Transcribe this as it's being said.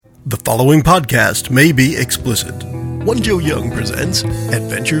The following podcast may be explicit. One Joe Young presents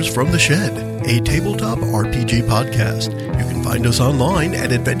Adventures from the Shed, a tabletop RPG podcast. You can find us online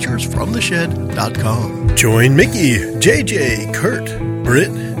at adventuresfromtheshed.com. Join Mickey, JJ, Kurt,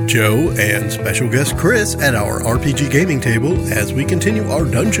 Britt, Joe, and special guest Chris at our RPG gaming table as we continue our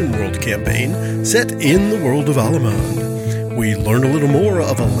Dungeon World campaign set in the world of Alamand. We learn a little more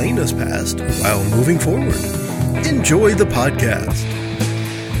of Elena's past while moving forward. Enjoy the podcast.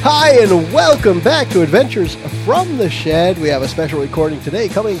 Hi, and welcome back to Adventures from the Shed. We have a special recording today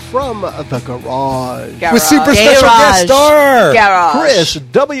coming from the garage. With super special guest star! Chris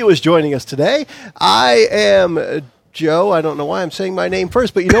W. is joining us today. I am Joe. I don't know why I'm saying my name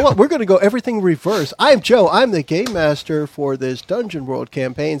first, but you know what? We're going to go everything reverse. I'm Joe. I'm the game master for this Dungeon World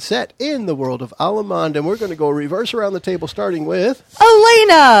campaign set in the world of Alamand, and we're going to go reverse around the table starting with...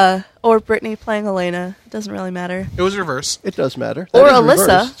 Elena! Or Brittany playing Elena. It doesn't really matter. It was reverse. It does matter. Or That is Alyssa.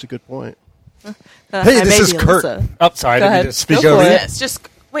 reverse. It's a good point. Hey, this is Kurt. Oh, sorry, I didn't mean to speak over you. Yes, just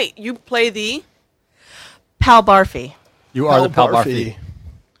wait. You play the Pal Barfy. You are the Pal Barfy.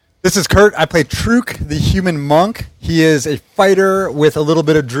 This is Kurt. I play Truk, the human monk. He is a fighter with a little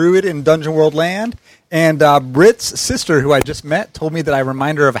bit of druid in Dungeon World land. And Britt's sister, who I just met, told me that I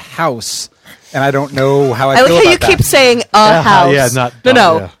remind her of a house. And I don't know how I feel like about how you that. keep saying a house. Yeah, not No,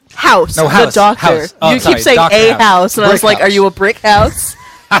 yeah. house. No, house. The doctor. House. Oh, you sorry, keep saying doctor a house. house. And I was Brick like, are house. you a brick house?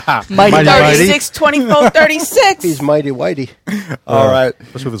 Mighty 36, 24, 36. He's mighty whitey. All right.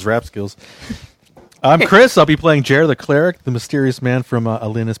 Especially with his rap skills. I'm Chris. I'll be playing Jared the cleric, the mysterious man from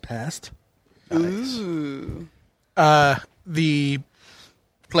Elena's past. Ooh. The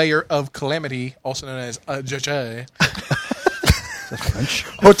player of Calamity, also known as Jaja.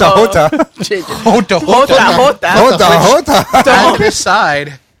 Hota, hota. Hota, hota. Hota,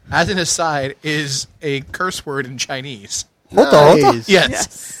 hota. As in his side, is a curse word in Chinese. Hota, hota. Nice.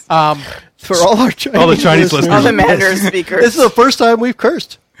 Yes. For all our Chinese, All the Chinese listeners. All the Mandarin speakers. This is the first time we've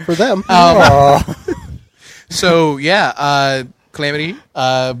cursed for them. So, Calamity,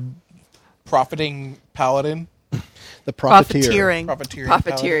 profiting paladin. The profiteer.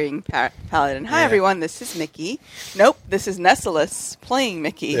 Profiteering paladin. Hi, everyone. This is Mickey. Nope, this is Nessalus playing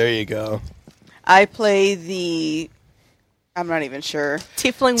Mickey. There you go. I play the... I'm not even sure.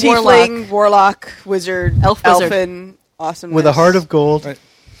 Tiefling warlock, wizard, elfin, awesomeness. With a heart of gold. Right.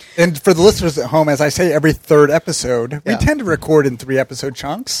 And for the listeners at home, as I say every third episode, we Yeah. tend to record in 3-episode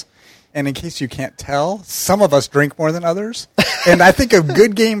chunks. And in case you can't tell, some of us drink more than others. And I think a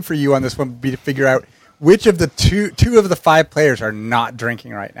good game for you on this one would be to figure out which of the two of the 5 players are not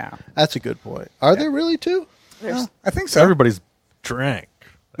drinking right now. That's a good point. Are there really two? There's- I think so. Everybody's drank.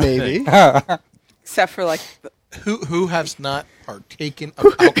 Maybe. except for, like... Who has not partaken of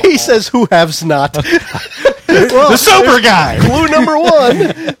alcohol? He says, who haves not? The sober guy! Clue number 1.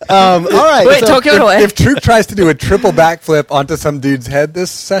 All right. Wait, so- don't give it away. If Truk tries to do a triple backflip onto some dude's head this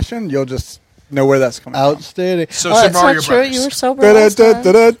session, you'll just know where that's coming Outstanding. So All right, Super Mario That's not true. Brothers. You were sober from. last time.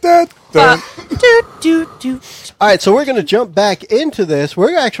 Da-da-da-da-da-da. All right, so we're going to jump back into this.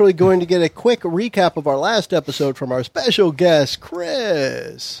 We're actually going to get a quick recap of our last episode from our special guest,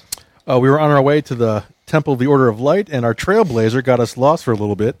 Chris. We were on our way to the Temple of the Order of Light, and our trailblazer got us lost for a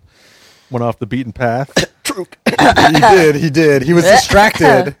little bit. Went off the beaten path. He did. He was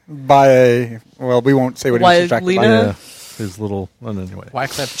distracted by a... Well, we won't say what he was distracted by. Lena? His little... Well, anyway.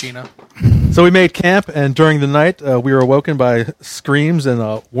 Wyclef Gina. So we made camp, and during the night, we were awoken by screams and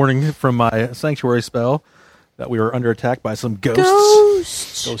a warning from my sanctuary spell that we were under attack by some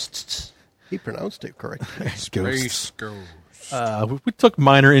ghosts. Ghosts. He pronounced it correctly. Ghosts. We took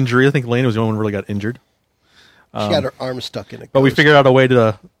minor injury. I think Lane was the only one who really got injured. She got her arm stuck in a But we ghost. figured out a way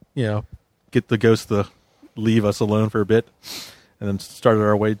to, get the ghost to leave us alone for a bit, and then started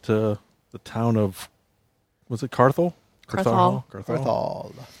our way to the town of, was it Carthel? Carthal.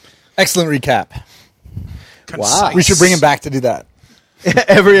 Carthal. Excellent recap. Wow. We should bring him back to do that.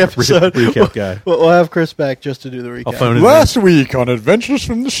 Every episode. Recap guy. We'll have Chris back just to do the recap. I'll phone his Last week on Adventures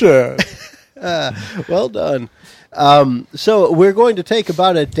from the Shed. Well done. So we're going to take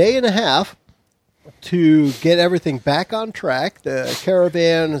about a day and a half to get everything back on track. The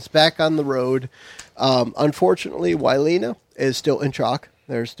caravan is back on the road. Unfortunately, Wylena is still in shock.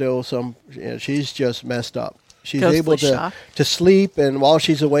 There's still some... she's just messed up. She's Ghostly able shock. to sleep, and while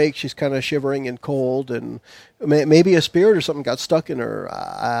she's awake, she's kind of shivering and cold, and maybe a spirit or something got stuck in her.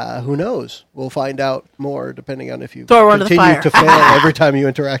 Who knows? We'll find out more depending on if you Throw her under the continue fire. to fail every time you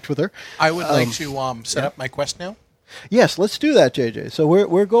interact with her. I would like to set up my quest now. Yes, let's do that, JJ. So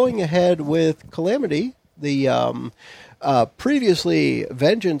we're going ahead with Calamity, the previously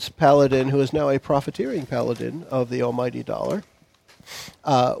Vengeance Paladin, who is now a Profiteering Paladin of the Almighty Dollar.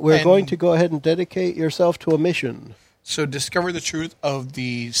 We're going to go ahead and dedicate yourself to a mission. So discover the truth of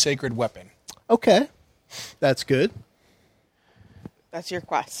the sacred weapon. Okay, that's good. That's your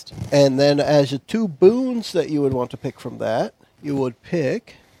quest. And then as your 2 boons that you would want to pick from that, you would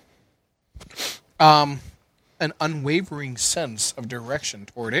pick... An unwavering sense of direction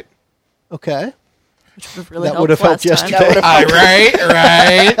toward it. Okay. Which would have really That would have helped helped last yesterday.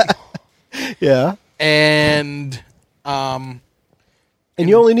 time. Right. Yeah. And And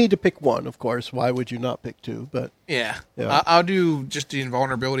you only need to pick one, of course. Why would you not pick 2? But yeah. Yeah. I'll do just the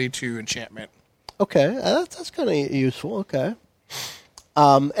invulnerability to enchantment. okay, that's kind of useful. Okay.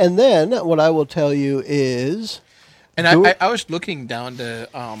 And then what I will tell you is... And I was looking down to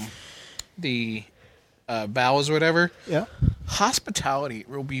the vows or whatever. Yeah. Hospitality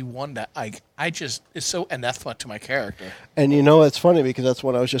will be one that I just is so anathema to my character. And you know, it's funny because that's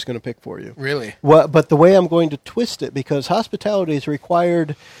what I was just going to pick for you. Really? Well, but the way I'm going to twist it, because hospitality is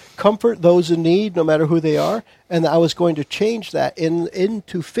required, comfort those in need, no matter who they are, and I was going to change that in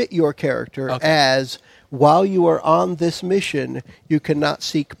to fit your character as, while you are on this mission, you cannot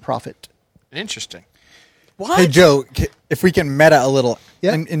seek profit. Interesting. What? Hey, Joe, if we can meta a little.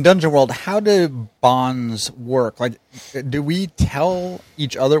 Yeah. In Dungeon World, how do bonds work? Like, do we tell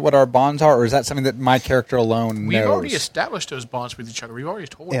each other what our bonds are, or is that something that my character alone We've knows? already established those bonds with each other. We've already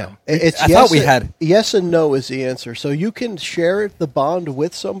told them. It's I thought we had. Yes and no is the answer. So you can share the bond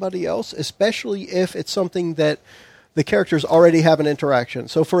with somebody else, especially if it's something that the characters already have an interaction.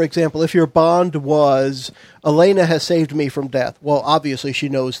 So, for example, if your bond was, Elena has saved me from death, well, obviously she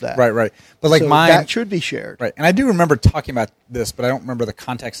knows that. Right. But like so mine, that should be shared. right. And I do remember talking about this, but I don't remember the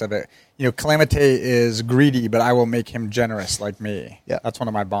context of it. You know, Calamite is greedy, but I will make him generous like me. Yeah. That's one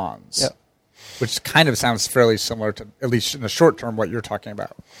of my bonds. Yeah. Which kind of sounds fairly similar to, at least in the short term, what you're talking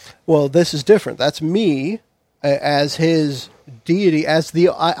about. Well, this is different. That's me as his deity, as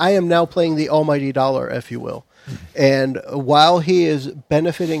I am now playing the almighty dollar, if you will. And while he is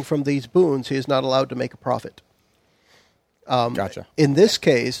benefiting from these boons, he is not allowed to make a profit. Gotcha. In this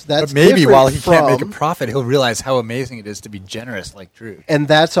case, that's But maybe different while he can't make a from- profit, he'll realize how amazing it is to be generous like Drew. and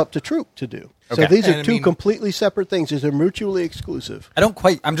that's up to Troop to do. So Okay. these are And I 2 mean- completely separate things. These are mutually exclusive.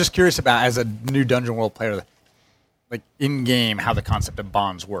 I'm just curious about, as a new Dungeon World player, like in-game, how the concept of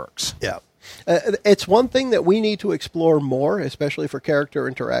bonds works. Yeah. It's one thing that we need to explore more, especially for character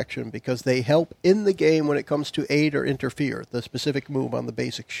interaction, because they help in the game when it comes to aid or interfere, the specific move on the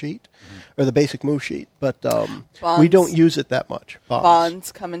basic sheet, or the basic move sheet. But we don't use it that much.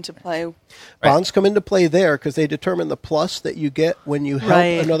 Bonds come into play. Bonds come into play there because they determine the plus that you get when you help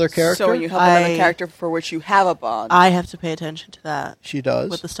Right. another character. So when you help another character for which you have a bond. I have to pay attention to that She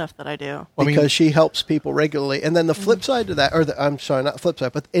does. with the stuff that I do. Because she helps people regularly. And then the flip side to that, I'm sorry, not flip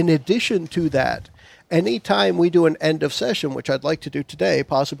side, but in addition to that, anytime we do an end of session, which I'd like to do today,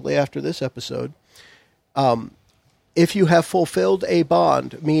 possibly after this episode, if you have fulfilled a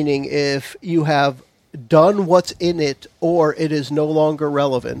bond, meaning if you have done what's in it or it is no longer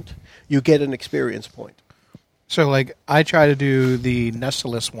relevant, you get an experience point. So, like, I try to do the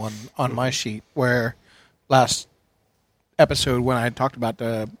Nestalus one on my sheet, where last episode when I talked about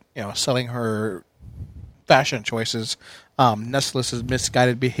the, selling her fashion choices, Nestalus'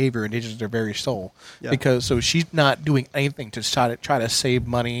 misguided behavior endangers their very soul. Yeah. Because so she's not doing anything to try to save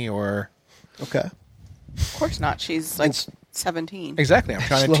money or Okay. Of course not. She's like And 17. exactly. I'm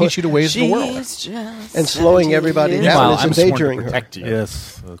trying to Slow- teach you the ways of the world. She's just And slowing 17 everybody years down Meanwhile, is I'm sworn to endangering her. protect you.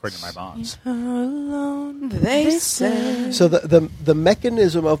 Yes. According to my bonds. alone, they say. So the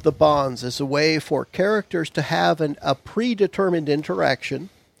mechanism of the bonds is a way for characters to have a predetermined interaction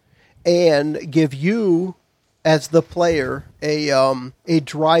and give you, as the player, a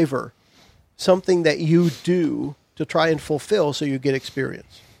driver, something that you do to try and fulfill so you get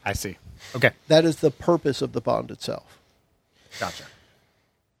experience. I see. Okay. That is the purpose of the bond itself. Gotcha.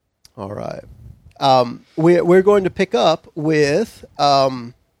 All right. We're going to pick up with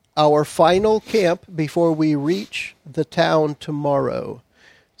our final camp before we reach the town tomorrow.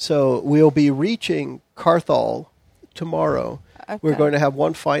 So we'll be reaching Carthal tomorrow. We're Okay. going to have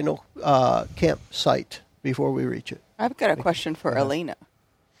one final campsite before we reach it. I've got a question for Elena.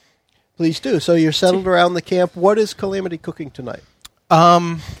 Please do. So you're settled around the camp. What is Calamity cooking tonight?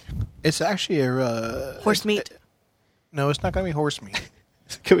 It's actually a Horse meat. No, it's not going to be horse meat.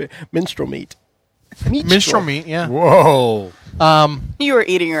 Minstrel meat. Minstrel meat, yeah. Whoa. You were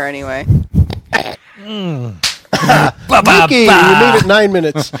eating her anyway. Mickey, you made it 9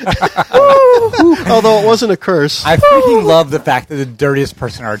 minutes. Although it wasn't a curse. I freaking love the fact that the dirtiest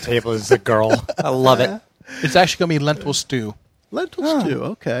person at our table is a girl. I love it. It's actually going to be lentil stew. Lentils too.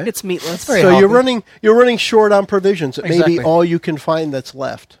 Okay. It's meatless. very So healthy. you're running short on provisions. It may Exactly. be all you can find that's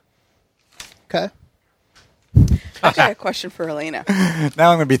left. Okay. I've got a question for Elena.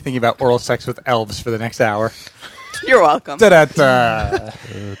 Now I'm going to be thinking about oral sex with elves for the next hour. You're welcome. Da-da-da.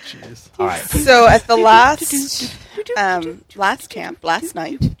 Oh, jeez. All right. So at the last camp, last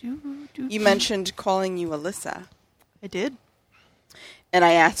night, you mentioned calling you Alyssa. I did. And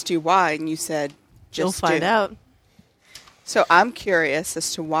I asked you why, and you said, You'll just find do. out. So I'm curious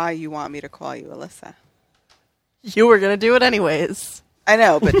as to why you want me to call you Alyssa. You were going to do it anyways. I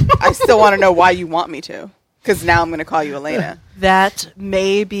know, but I still want to know why you want me to. Because now I'm going to call you Elena. That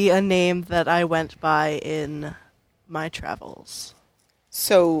may be a name that I went by in my travels.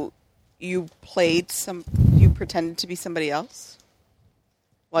 So you pretended to be somebody else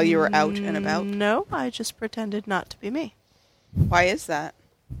while you were out and about? No, I just pretended not to be me. Why is that?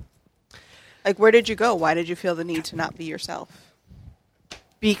 Like, where did you go? Why did you feel the need to not be yourself?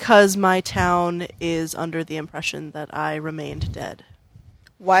 Because my town is under the impression that I remained dead.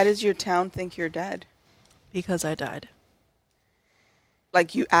 Why does your town think you're dead? Because I died.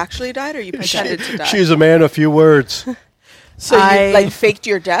 Like, you actually died, or you pretended to die? She's a man of few words. So you, I- like, faked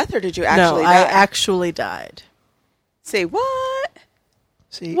your death, or did you actually no, die? I actually died. Say, what?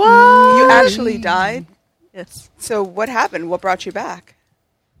 See, What? You actually died? Yes. So what happened? What brought you back?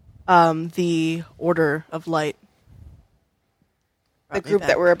 The Order of Light. The Brought me group back.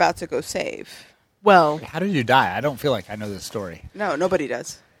 that we're about to go save. Well, How did you die? I don't feel like I know this story. No, nobody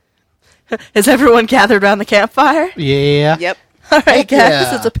does. is everyone gathered around the campfire? Yeah. Yep. All right, guys,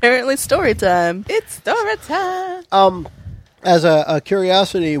 yeah. it's apparently story time. It's story time. As a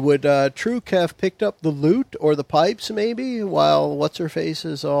curiosity, would Truk have picked up the loot or the pipes maybe while what's-her-face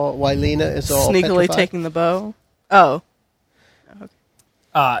is all, while Lena is all Sneakily petrified? taking the bow. Oh.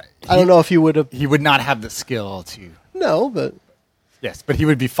 I don't know if you would have... He would not have the skill to. No, but... Yes, but he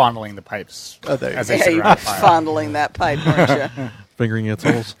would be fondling the pipes Oh, there you as go. they Yeah, sit you around were the fire. fondling that pipe, weren't you? Fingering its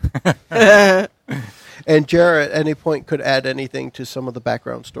holes. And Jarrett, at any point, could add anything to some of the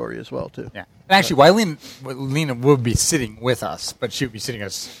background story as well, too. Yeah. And actually, Lena would be sitting with us, but she would be sitting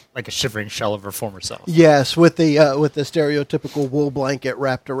as like a shivering shell of her former self. Yes, with the stereotypical wool blanket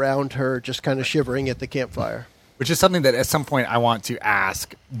wrapped around her, just kind of shivering at the campfire. Which is something that at some point I want to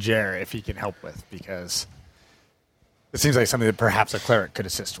ask Jer if he can help with, because it seems like something that perhaps a cleric could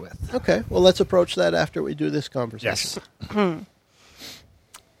assist with. Okay, well, let's approach that after we do this conversation. Yes.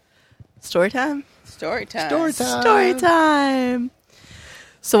 Story time? Story time. Story time. Story time.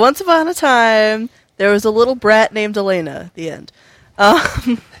 So once upon a time, there was a little brat named Elena. The end.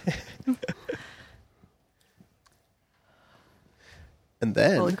 And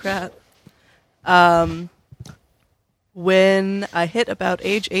then... Holy crap. When I hit about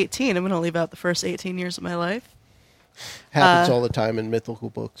age 18, I'm going to leave out the first 18 years of my life. Happens all the time in mythical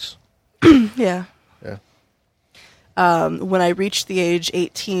books. Yeah. Yeah. When I reached the age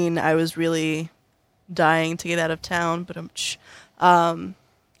 18, I was really dying to get out of town, but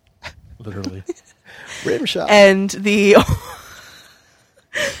Literally. Rimshot. and the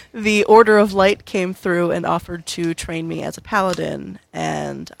the Order of Light came through and offered to train me as a paladin,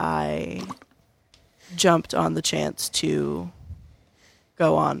 and I jumped on the chance to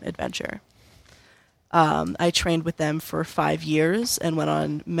go on adventure. I trained with them for 5 years and went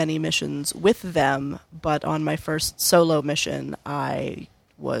on many missions with them, but on my first solo mission, I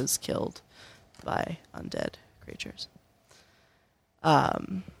was killed by undead creatures.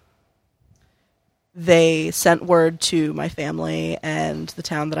 They sent word to my family and the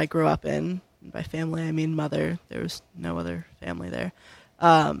town that I grew up in. By family, I mean mother. There was no other family there.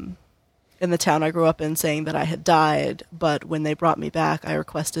 In the town I grew up in, saying that I had died, but when they brought me back, I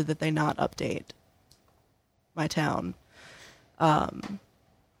requested that they not update my town.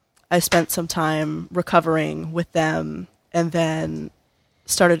 I spent some time recovering with them and then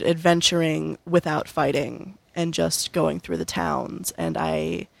started adventuring without fighting and just going through the towns. And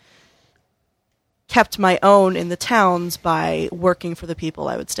I kept my own in the towns by working for the people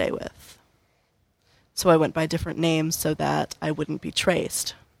I would stay with. So I went by different names so that I wouldn't be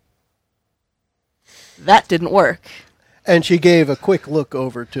traced. That didn't work. And she gave a quick look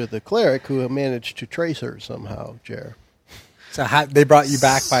over to the cleric who managed to trace her somehow, Jer. So they brought you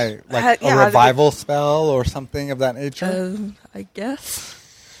back by like Yeah, a revival spell or something of that nature? I guess.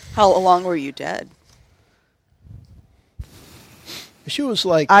 How long were you dead? She was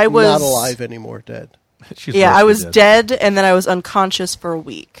like I was- not alive anymore, dead. She's Yeah, I mostly was dead, and then I was unconscious for a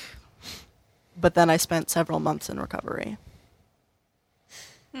week. But then I spent several months in recovery.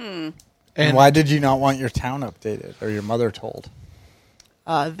 And why did you not want your town updated or your mother told?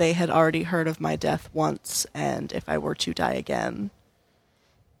 they had already heard of my death once, and if I were to die again.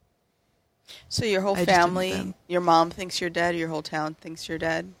 So your whole I just didn't family, know. your mom thinks you're dead, your whole town thinks you're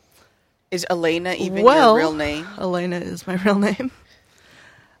dead? Is Elena even Well, your real name? Elena is my real name.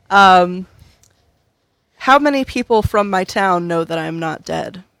 How many people from my town know that I'm not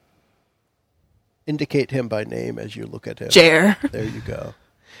dead? Indicate him by name as you look at him. Jer. There you go.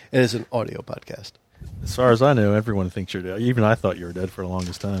 It is an audio podcast. As far as I know, everyone thinks you're dead. Even I thought you were dead for the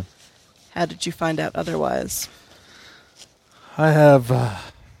longest time. How did you find out otherwise? I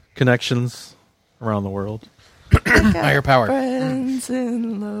have connections around the world. Higher power. Friends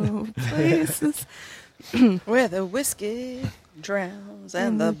in low places. Where the whiskey drowns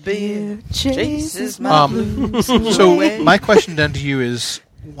and the beer chases chases my my blues. So away. my question then to you is,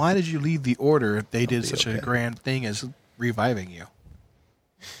 why did you leave the order if they did be such okay. a grand thing as reviving you?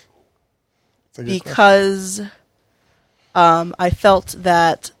 It's a good question. Because I felt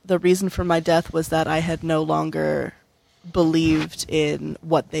that the reason for my death was that I had no longer believed in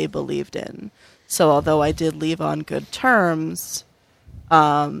what they believed in. So although I did leave on good terms,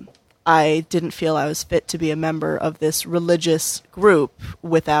 I didn't feel I was fit to be a member of this religious group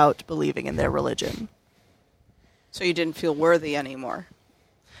without believing in their religion. So you didn't feel worthy anymore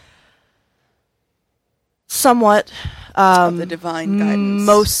Somewhat. of the divine guidance.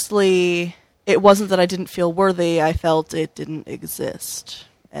 Mostly, it wasn't that I didn't feel worthy. I felt it didn't exist.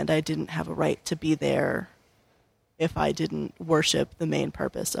 And I didn't have a right to be there if I didn't worship the main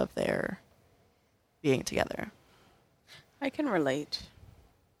purpose of their being together. I can relate.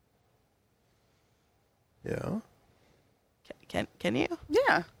 Yeah. Can you?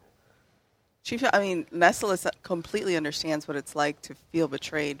 Yeah. Nesselis completely understands what it's like to feel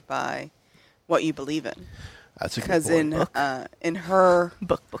betrayed by what you believe in. That's a good Because point. in her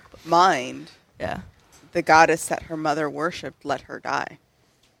Book. mind, Yeah. the goddess that her mother worshipped let her die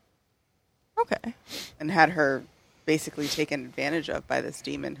Okay. and had her basically taken advantage of by this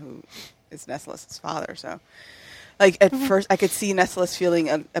demon who is Nesselis' father. So, at first, I could see Nesselis feeling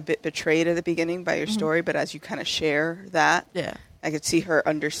a bit betrayed at the beginning by your story, but as you kind of share that, Yeah. I could see her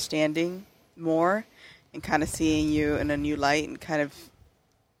understanding more and kind of seeing you in a new light, and kind of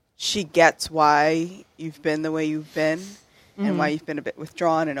she gets why you've been the way you've been and why you've been a bit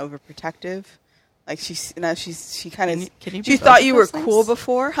withdrawn and overprotective. Like she kind of Can you be she both thought of you were those cool things?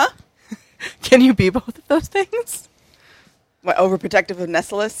 before, huh? Can you be both of those things? What, overprotective of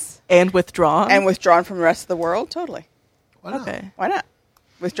Nesselis And withdrawn? and withdrawn from the rest of the world? Totally. Why not? Okay. Why not?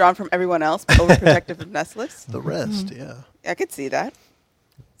 Withdrawn from everyone else, but overprotective of Nesselis? The rest, yeah. I could see that.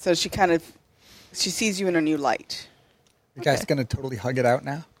 So she sees you in a new light. You guys going to totally hug it out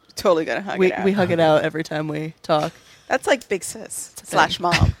now? Totally gonna hug we it out. we hug it out every time we talk. That's like big sis a / thing.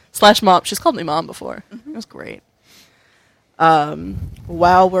 mom. / mom. She's called me mom before. It was great.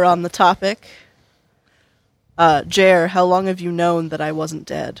 While we're on the topic, Jer, how long have you known that I wasn't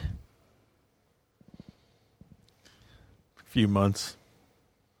dead? A few months.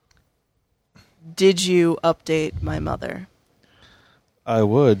 Did you update my mother? I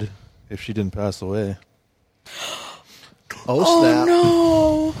would if she didn't pass away. Oh, snap.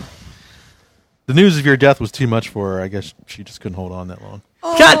 No. The news of your death was too much for her. I guess she just couldn't hold on that long.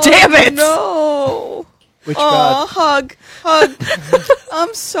 God damn it! No. Which Oh, God? hug.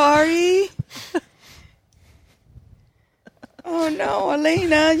 I'm sorry. Oh no,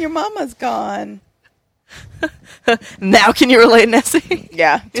 Elena, your mama's gone. Now can you relate, Nessie?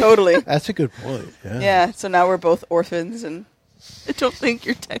 Yeah, totally. That's a good point. Yeah. Yeah, so now we're both orphans, and I don't think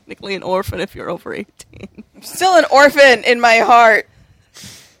you're technically an orphan if you're over 18. I'm still an orphan in my heart.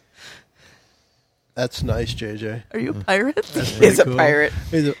 That's nice, JJ. Are you a pirate? He's a pirate.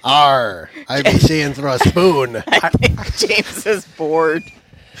 He's a, R. I be seeing through a spoon. I think James is bored.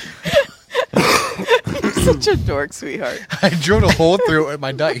 You're such a dork, sweetheart. I drilled a hole through it with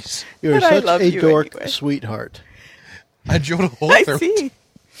my dice. You're But I such love a you dork, anyway. sweetheart. I drilled a hole I through it. see.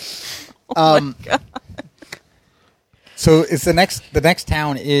 So is the next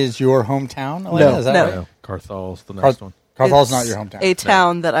town is your hometown? Elena? No. Is that No. right? Yeah, Carthal's the next one. Carthal's not It's your hometown. A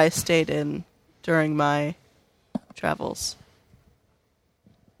town that I stayed in during my travels.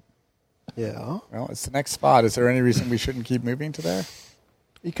 Yeah. Well, it's the next spot. Is there any reason we shouldn't keep moving to there?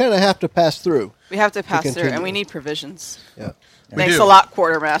 You kind of have to pass through. We have to pass through, continue. and we need provisions. Yeah. Thanks do. a lot,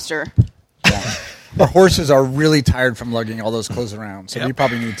 Quartermaster. Yeah. Our horses are really tired from lugging all those clothes around, so we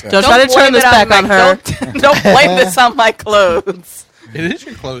probably need to. Don't try to turn blame this it back my- on her. Don't blame this on my clothes. It is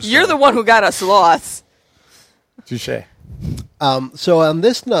your clothes. You're the one who got us lost. Touche. So on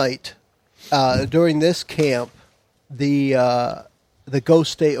this night, during this camp, the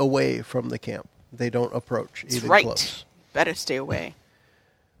ghosts stay away from the camp. They don't approach That's even right. close. Better stay away.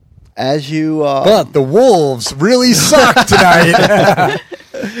 As you, But the wolves really suck tonight.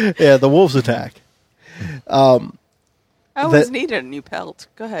 yeah, the wolves attack. I always The- needed a new pelt.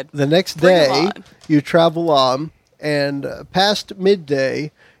 Go ahead. The next Bring 'em day, on. you travel on, and past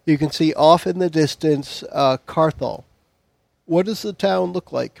midday, you can see off in the distance Carthol. What does the town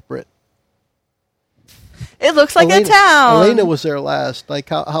look like, Britt? It looks like Elena, a town. Elena was there last. Like,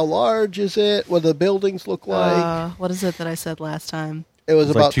 how large is it? What do the buildings look like? What is it that I said last time? It was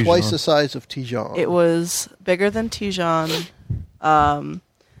It's like about twice Tijon. the size of Tijon. It was bigger than Tijon.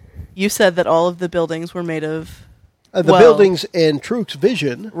 You said that all of the buildings were made of the well- buildings in Truk's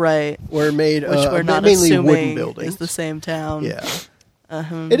vision right, were made which we're not mainly wooden assuming buildings. is the same town. Yeah,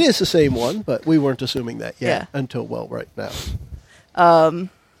 Uh-huh. it is the same one, but we weren't assuming that yet Yeah. until right now.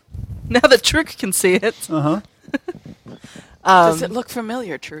 Now that Truk can see it, Does it look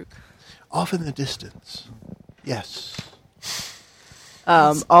familiar, Truk? Off in the distance, yes.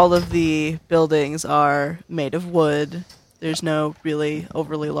 all of the buildings are made of wood. There's no really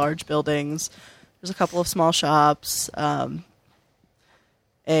overly large buildings. There's a couple of small shops,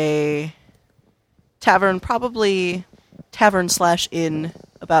 a tavern, probably tavern/inn,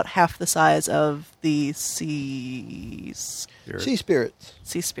 about half the size of the Sea Sea spirits.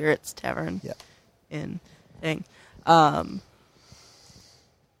 Spirits Tavern. Yeah. Inn thing.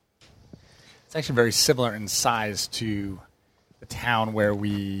 It's actually very similar in size to the town where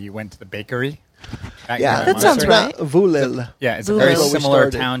we went to the bakery. Yeah, That sounds right. Vulil. Yeah, it's a Vulil. very That's where we similar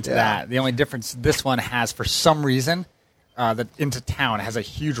started, town to yeah. that. The only difference this one has, for some reason, that into town has a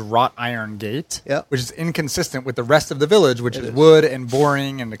huge wrought iron gate, Yeah. which is inconsistent with the rest of the village, which It is is. wood and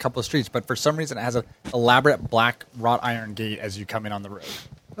boring and a couple of streets. But for some reason, it has an elaborate black wrought iron gate as you come in on the road.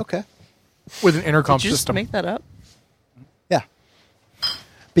 Okay. with an intercom Did you just system. make that up? Yeah.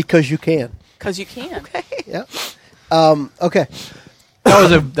 Because you can. Because you can. Yeah. Okay.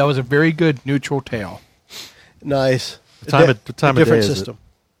 That was a very good neutral tale. Nice. The time of day different is it? system.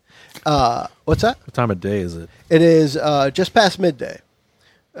 What's that? What time of day is it? It is just past midday.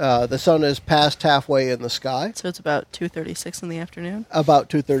 The sun is past halfway in the sky. So it's about 2:36 in the afternoon. About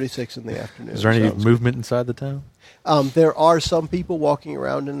 2:36 in the afternoon. Is there any So- movement inside the town? There are some people walking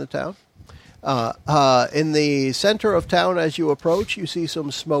around in the town. In the center of town, as you approach, you see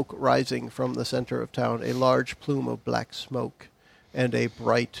some smoke rising from the center of town, a large plume of black smoke and a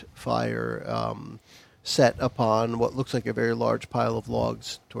bright fire set upon what looks like a very large pile of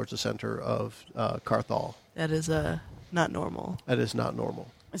logs towards the center of Carthol. That is not normal. That is not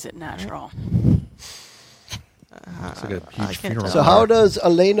normal. Is it natural? It's like a I huge can't funeral. tell. So how does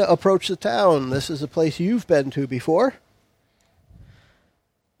Elena approach the town? This is a place you've been to before.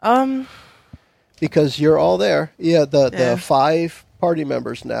 Because you're all there. Yeah, Yeah. the 5 party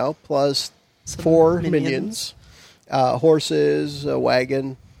members now, plus Some 4 minions. Horses, a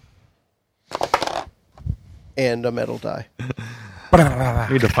wagon, and a metal die.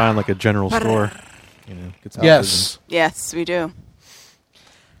 We need to find like a general store. Get some Yes. Yes, we do.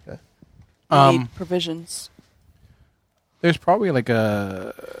 Okay. We need provisions. There's probably like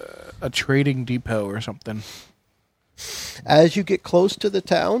a trading depot or something. As you get close to the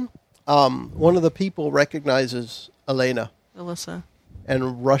town, one of the people recognizes Elena Alyssa.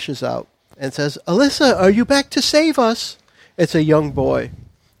 and rushes out and says, "Alyssa, are you back to save us?" It's a young boy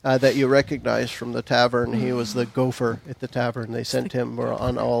that you recognize from the tavern. He was the gopher at the tavern. They sent him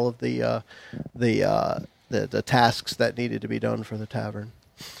on all of the tasks that needed to be done for the tavern.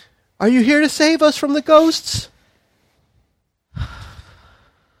 Are you here to save us from the ghosts?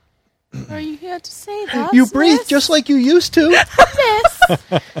 Are you here to say that? You breathe just like you used to. Miss.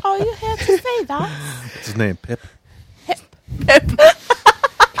 Are you here to say that? What's his name? Pip.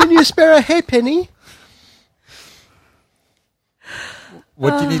 Can you spare a halfpenny?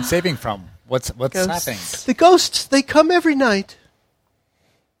 What do you need saving from? What's Ghosts. happening? The ghosts, they come every night.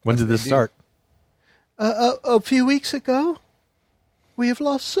 When did this start? A few weeks ago, we have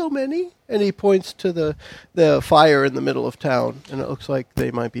lost so many. And he points to the fire in the middle of town, and it looks like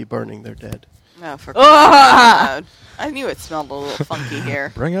they might be burning their dead. No, for God. I knew it smelled a little funky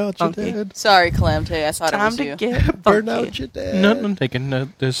here. Bring out your Funky. dead. Sorry, Calamity. I thought it Time was to you. get Burn funky. out your dead. No, I'm taking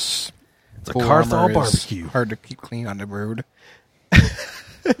this. It's a full Carthol armor is barbecue. Hard to keep clean on the road.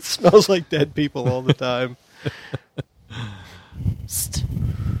 It smells like dead people all the time. Psst.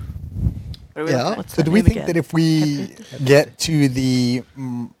 What are we Yeah. looking What's So that do we name think again? that if we get to the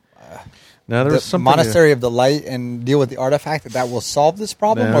Now there was something. Monastery of the Light and deal with the artifact, that will solve this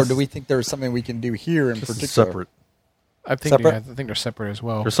problem, No, or do we think there's something we can do here in This is particular? separate. I think Separate? I think they're separate as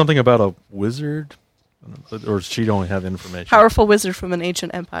well. There's something about a wizard, or does she only have information? Powerful wizard from an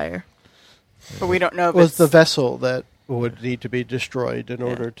ancient empire. But we don't know if Was it's the vessel that would need to be destroyed in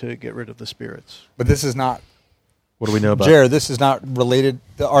order to get rid of the spirits. But this is not. What do we know about Jared, this is not related.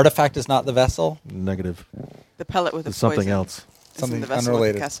 The artifact is not the vessel. negative? The pellet with the It's something poison else. is in Something the vessel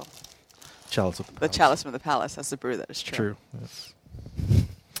unrelated. with the Kessel. Chalice of The chalice from the palace. That's the brew that is true. True. Yes.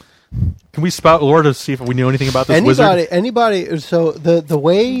 Can we spout lore to see if we know anything about this wizard? Anybody. So the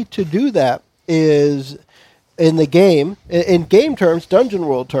way to do that is in the game, in game terms, Dungeon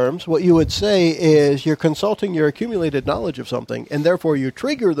World terms, what you would say is you're consulting your accumulated knowledge of something, and therefore you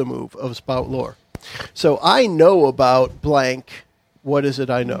trigger the move of spout lore. So I know about blank. What is it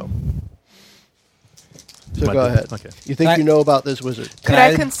I know? So Might go be. ahead. Okay. You think you know about this wizard? Could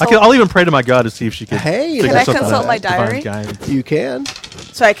I I- consult? I'll even pray to my God to see if she can. Hey, figure Can I something consult out. my Divine diary? guidance. You can.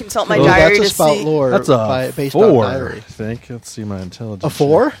 So I consult my Oh, diary that's a to spout see. lore That's a based 4. on I diary. think. Let's see my intelligence. A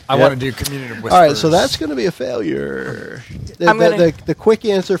 4? I Yeah. want to do community whispers. All right, so that's going to be a failure. I'm gonna- The quick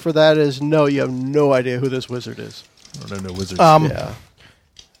answer for that is no. You have no idea who this wizard is. I don't know wizards. Yeah.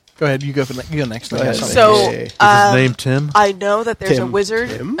 Go ahead. You go next. Go ahead. So Okay. Is his name Tim? I know that there's a Tim. wizard,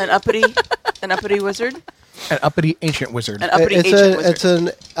 Tim? an uppity wizard, An uppity ancient wizard. an uppity It's ancient a wizard. it's an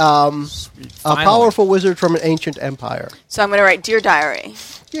a Finally. powerful wizard from an ancient empire. So I'm going to write, Dear Diary.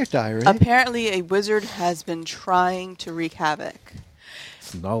 Dear diary. Apparently, a wizard has been trying to wreak havoc.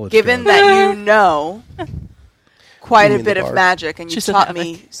 It's knowledge. Given guy. that you know quite You a mean bit the of bard. magic and you She said taught havoc.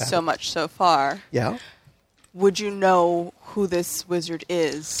 me so much so far, Yeah. would you know who this wizard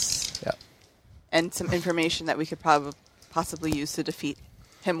is Yeah. and some information that we could possibly use to defeat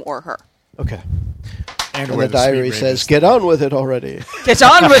him or her? Okay. and And where the diary sweet says, rain "Get on with it already." Get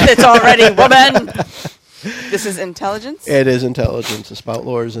on with it already, woman! This is intelligence? It is intelligence. The spout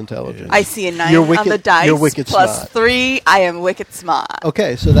lore is intelligence. I see a 9 You're on wicked- the dice. you're wicked plus smart. 3, I am wicked smart.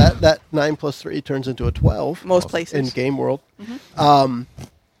 Okay, so that 9 plus 3 turns into a 12. Most places. in game world.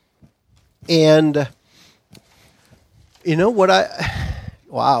 And you know what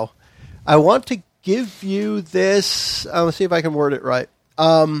wow. I want to give you this. Let's see if I can word it right.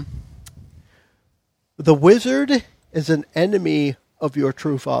 The wizard is an enemy of your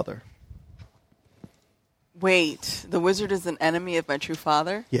true father. Wait, the wizard is an enemy of my true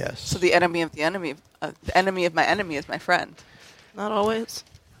father? Yes. So the enemy of my enemy is my friend. Not always.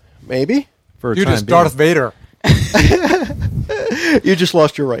 Maybe For a You time just being. Darth Vader. you just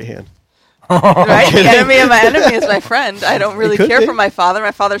lost your right hand. Right? The enemy of my enemy is my friend. I don't really could care be. for my father.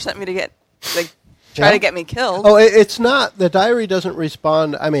 My father sent me to try Yeah. to get me killed. Oh, it's not. The diary doesn't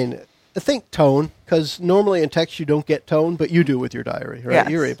respond. I mean, think tone, because normally in text you don't get tone, but you do with your diary, right? Yes.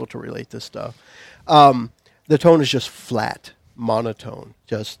 You're able to relate this stuff. The tone is just flat, monotone.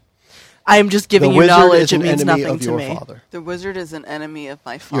 Just I'm just the giving you wizard knowledge. is It an means enemy nothing of to your me. father, The wizard is an enemy of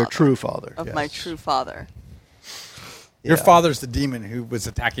my father. your true father, Of yes. my true father. Your Yeah. father's the demon who was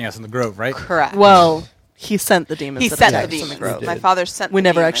attacking us in the grove, right? Correct. Well, he sent the demons. he that sent the attacked us in demons. Grove. My Did. father sent We the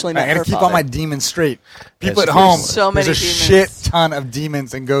never demons. actually I met gotta her keep all father. my demons straight. People Yes, at home, so many there's a demons. shit ton of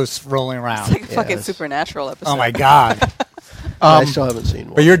demons and ghosts rolling around. It's like a fucking Yes. supernatural episode. Oh my god! I still haven't seen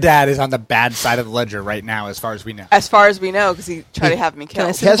one. But your dad is on the bad side of the ledger right now, as far as we know. As far as we know, because he tried to have me Can I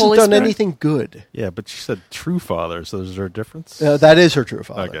killed. see He hasn't Holy done Spirit? anything good. Yeah, but she said true father, so is there a difference? That is her true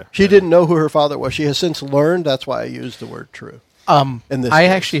father. Okay. She didn't know who her father was. She has since learned. That's why I used the word true. In this I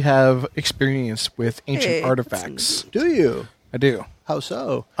case. actually have experience with ancient Hey, artifacts. Do you? I do. How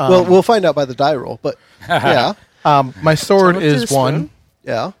so? Well, we'll find out by the die roll. But yeah, My sword Someone do is the one, spoon?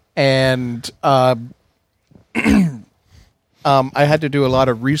 yeah. and I had to do a lot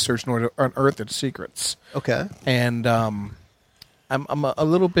of research in order to unearth its secrets. Okay. And I'm a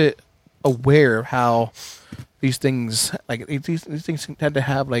little bit aware of how these things these things tend to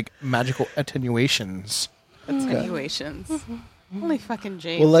have like magical attenuations. Attenuations. Only fucking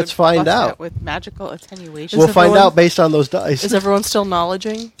James. Well, let's would find bust out. with magical attenuations. We'll find everyone- out based on those dice. Is everyone still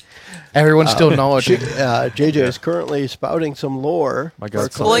knowledging? Everyone's still knowledgeable. JJ is currently spouting some lore. My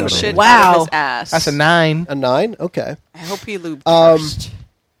God, for Pulling Wow. shit out Wow. of his ass. That's a 9. a 9. Okay. I hope he lubed first.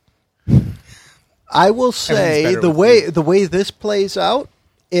 I will say better the with way this plays out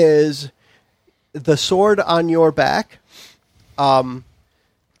is the sword on your back.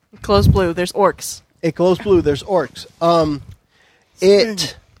 Close blue. There's orcs. It glows blue. There's orcs.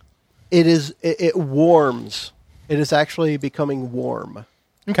 It warms. It is actually becoming warm.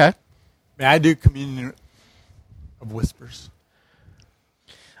 Okay. May I do communion of whispers?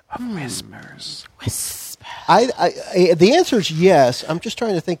 Whispers. The answer is yes. I'm just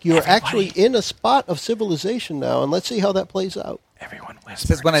trying to think. You're actually in a spot of civilization now, and let's see how that plays out. Everyone It whispers.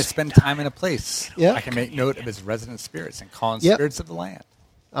 says when I spend time in a place, Yeah. I can make note of its resident spirits and call in Yep. spirits of the land.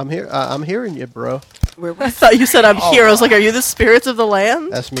 I'm here. I'm hearing you, bro. We're I thought you said I'm here. I was like, are you the spirits of the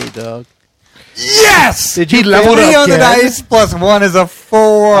land? That's me, Doug. Yes! Did you He leveled fail it on the again? dice, plus 1 is a 4.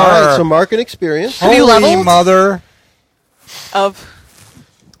 All right, so mark an experience. Have you Holy leveled? mother. Of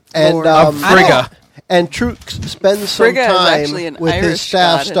And Frigga. And Truk spends some Frigga is time actually an with his Irish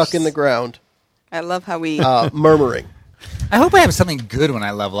staff goddess. stuck in the ground, I love how we. murmuring. I hope I have something good when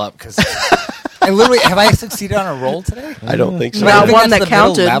I level up, because I literally... Have I succeeded on a roll today? I don't think so. Do I Not think one that's that the middle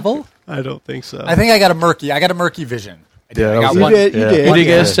counted. Level? I don't think so. I think I got a murky vision. I did. Yeah, I that got was- you one. did. You Yeah. did. You did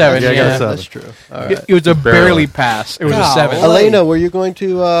get a 7, Yeah, I got a yeah. 7. That's true. All right. It was a barely Barely. pass. It was a No. 7. Elena, were you going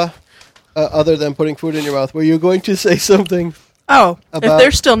to, other than putting food in your mouth, were you going to say something? Oh, About- if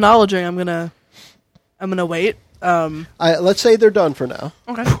they're still knowledging, I'm gonna wait. Let's say they're done for now,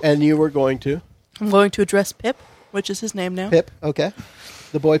 Okay. and you were going to I'm going to address Pip, which is his name now. Pip. Okay,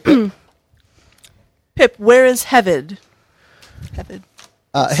 the boy Pip. Pip, where is Hevid? Hevid.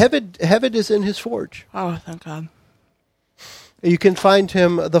 Hevid is in his forge. Oh, thank God. You can find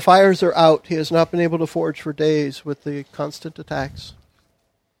him. The fires are out. He has not been able to forge for days with the constant attacks.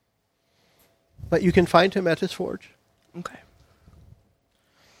 But you can find him at his forge. Okay.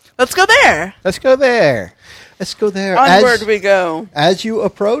 Let's go there. Let's go there. Let's go there. Onward we go. As you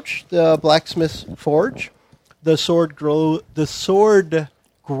approach the blacksmith's forge, the sword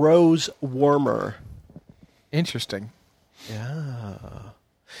grows warmer. Interesting. Yeah.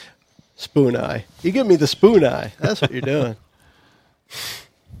 Spoon eye. You give me the spoon eye. That's what you're doing.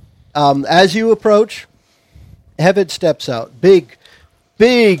 As you approach, Hevid steps out. Big,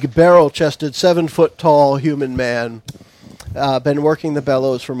 barrel-chested, 7-foot-tall human man. Been working the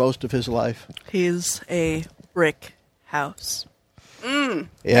bellows for most of his life. He's a brick house.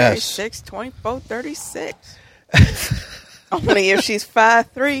 Yes. 36, 24, 36. Only if she's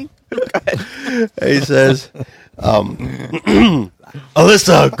 5'3". He says,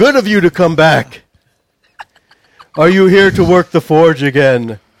 Alyssa, good of you to come back. Are you here to work the forge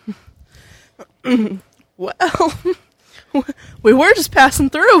again? Well, we were just passing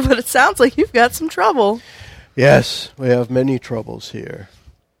through, but it sounds like you've got some trouble. Yes, we have many troubles here.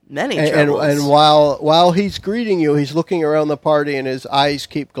 Many And troubles. while he's greeting you, he's looking around the party, and his eyes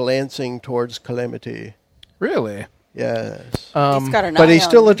keep glancing towards Calamity. Really? Yes, He's got an but eye he's on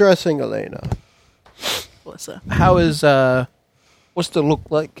still you. addressing Elena. Melissa. How is, what's the look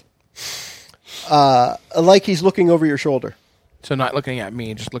like? Like he's looking over your shoulder. So not looking at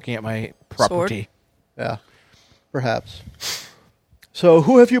me, just looking at my property. Yeah, perhaps. So,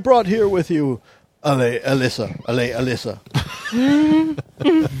 who have you brought here with you, Alyssa?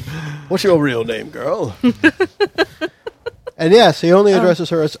 What's your real name, girl? And yes, he only addresses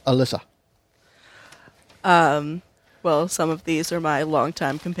her as Alyssa. Well, some of these are my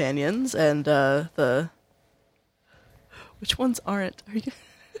longtime companions, and which ones aren't? Are you?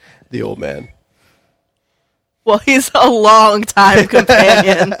 The old man. Well, he's a longtime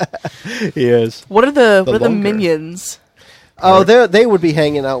companion. He is. What are the longer. minions? Oh, they would be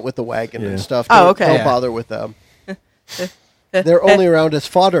hanging out with the wagon Yeah. and stuff. Oh, Don't- okay. Don't Yeah. bother with them. They're only around as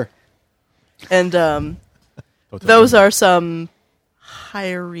fodder. And those are some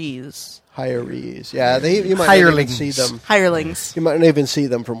hirees, Hirees. Yeah, you might not even Hirelings. see them. hirelings. You might not even see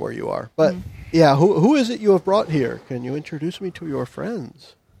them from where you are. But yeah, who is it you have brought here? Can you introduce me to your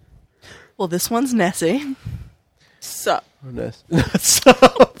friends? Well, this one's Nessie. Sup.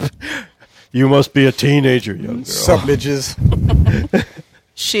 Sup? You must be a teenager, young girl. Sup, bitches.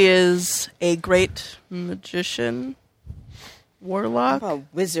 She is a great magician, warlock, A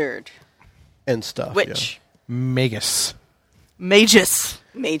wizard. And stuff. Witch. Magus. magus.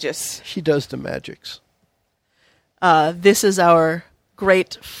 Magus. She does the magics. This is our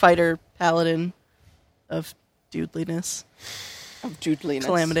great fighter paladin of dudeliness, Of Judeliness.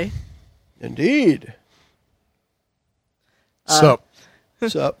 calamity. Indeed. Sup.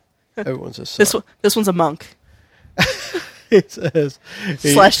 Sup? Everyone says sup. This one's a monk He says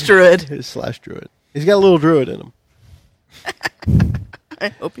slash druid. He's slash druid. He's got a little druid in him. I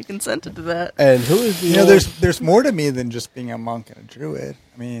hope you consented to that. And who is the You know, old- there's more to me than just being a monk and a druid.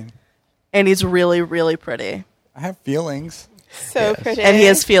 I mean, And he's really, really pretty. I have feelings. So Yes. pretty. And he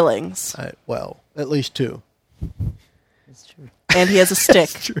has feelings. well, at least two. It's true. And he has a stick.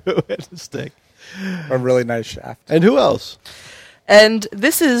 Druid and a stick. A really nice shaft. And who else? And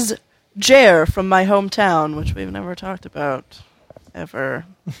this is Jer from my hometown, which we've never talked about ever.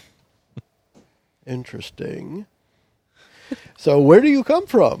 Interesting. So where do you come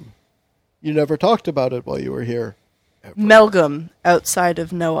from? You never talked about it while you were here. Melgum, outside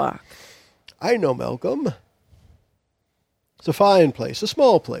of Noach. I know Malcolm. It's a fine place, a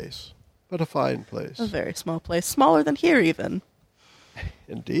small place, but a fine place. A very small place, smaller than here even.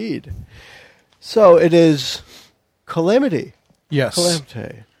 Indeed. So it is Calamity. Yes.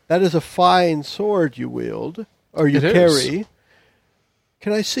 Calamity. That is a fine sword you wield, or you It is. carry.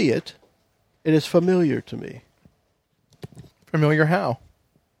 Can I see it? It is familiar to me. Familiar how?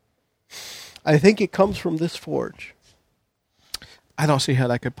 I think it comes from this forge. I don't see how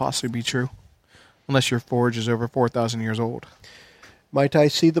that could possibly be true. Unless your forge is over 4,000 years old. Might I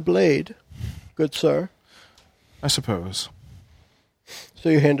see the blade, good sir? I suppose. So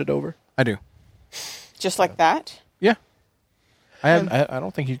you hand it over. I do. Just like that? Yeah. I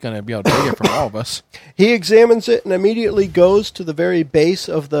don't think he's going to be able to take it from all of us. He examines it and immediately goes to the very base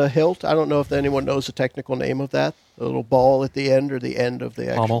of the hilt. I don't know if anyone knows the technical name of that. The little ball at the end or the end of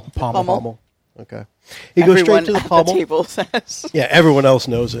the actual Pommel. Okay. He goes straight to the Everyone at pommel. table says. Yeah, everyone else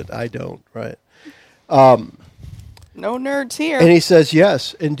knows it. I don't, right? No nerds here. And he says,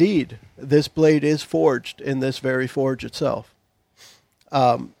 yes, indeed, this blade is forged in this very forge itself.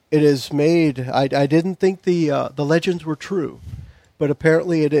 It is made, I didn't think the legends were true, but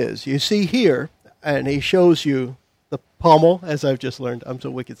apparently it is. You see here, and he shows you the pommel, as I've just learned. I'm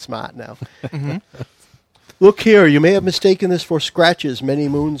so wicked smart now. Look here, you may have mistaken this for scratches many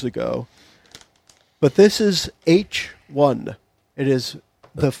moons ago, but this is H1. It is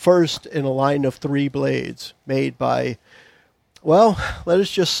the first in a line of 3 blades made by, well, let us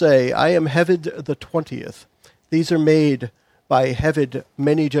just say, I am Hevid the 20th. These are made by Hevid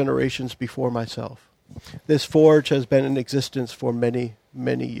many generations before myself. This forge has been in existence for many,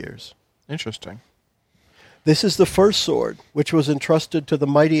 many years. Interesting. This is the first sword, which was entrusted to the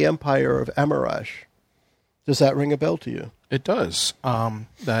mighty empire of Amarash. Does that ring a bell to you? It does.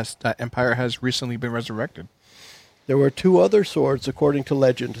 That empire has recently been resurrected. There were 2 other swords, according to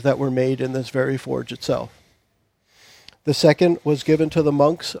legend, that were made in this very forge itself. The second was given to the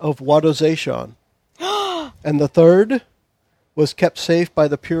monks of Wadozation, and the third was kept safe by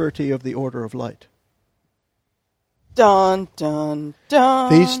the purity of the Order of Light. Dun, dun, dun.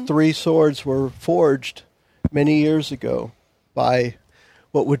 These 3 swords were forged many years ago by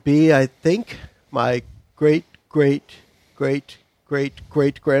what would be, I think, my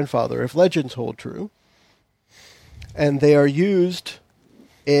great-great-great-great-great-grandfather, if legends hold true. And they are used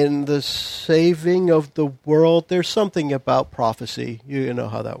in the saving of the world. There's something about prophecy. You know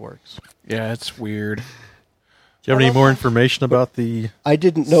how that works. Yeah, it's weird. Do you have any more information about the... I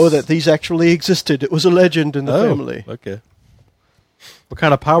didn't know that these actually existed. It was a legend in the family. Okay. What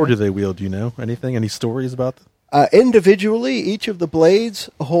kind of power do they wield, do you know? Anything? Any stories about them? Individually, each of the blades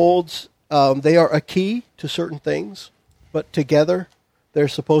holds... they are a key to certain things, but together they're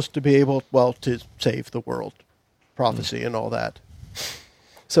supposed to be able, well, to save the world. Prophecy and all that.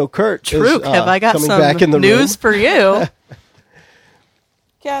 So Kurt Truk, is have I got coming some back in the news room. for you?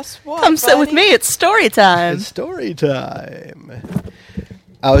 Guess what? Come sit with buddy? me. It's story time. It's story time.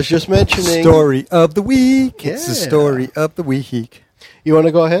 I was just mentioning... Story of the week. It's the Yeah. story of the week. You want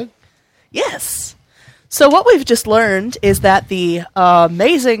to go ahead? Yes. So what we've just learned is that the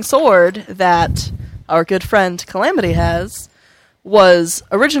amazing sword that our good friend Calamity has was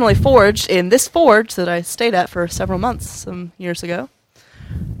originally forged in this forge that I stayed at for several months some years ago.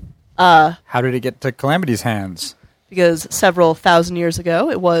 How did it get to Calamity's hands? Because several thousand years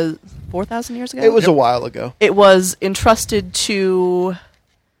ago, it was 4,000 years ago? It was a while ago. It was entrusted to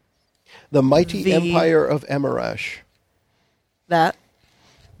The mighty The- empire of Amarash. that,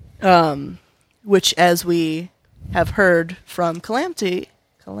 which, as we have heard from Calamity,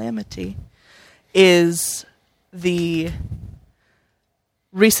 is the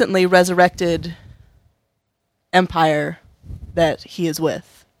recently resurrected empire that he is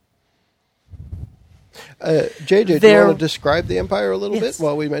with. JJ, do you There- want to describe the empire a little Yes. bit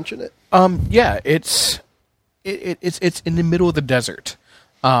while we mention it? Yeah, it's in the middle of the desert,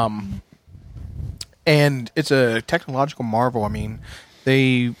 and it's a technological marvel. I mean,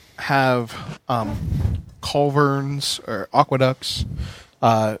 they have culverins or aqueducts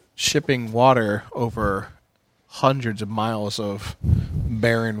shipping water over hundreds of miles of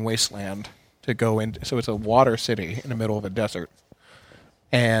barren wasteland to go in. So it's a water city in the middle of a desert,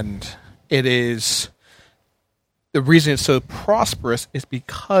 and it is. The reason it's so prosperous is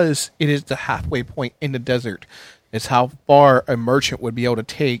because it is the halfway point in the desert. It's how far a merchant would be able to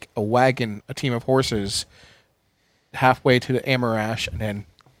take a wagon, a team of horses, halfway to the Amarash, and then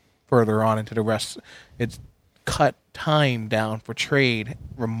further on into the rest. It's cut time down for trade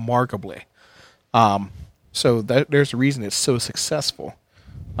remarkably. So there's a reason it's so successful.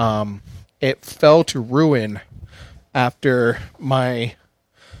 It fell to ruin after my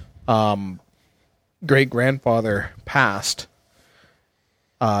great-grandfather passed.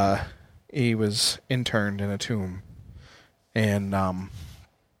 He was interned in a tomb, and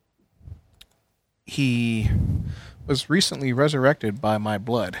he was recently resurrected by my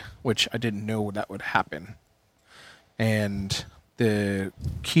blood, which I didn't know that would happen. And the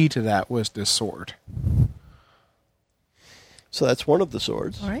key to that was this sword. So that's one of the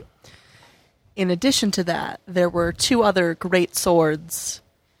swords. All right. In addition to that, there were 2 other great swords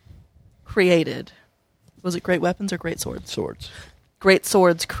created. Was it great weapons or great swords? Swords. Great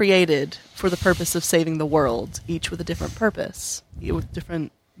swords created for the purpose of saving the world, each with a different purpose, with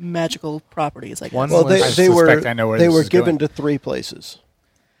different magical properties. I guess. One Well, was- I they were suspect I know where they this were is given going. to 3 places.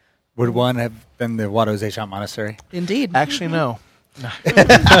 Would one have been the Wado Zhejiang Monastery? Indeed. Actually, no.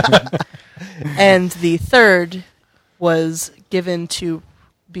 And the third was given to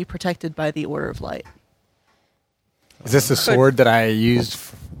be protected by the Order of Light. Is this the sword that I used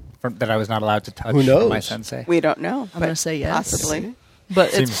that I was not allowed to touch Who knows? from my sensei? We don't know. I'm going to say yes. Possibly.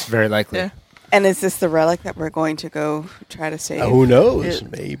 But Seems it's very likely. yeah. And is this the relic that we're going to go try to save? Who knows?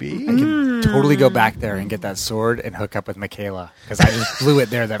 It- Maybe. I can totally go back there and get that sword and hook up with Michaela because I just blew it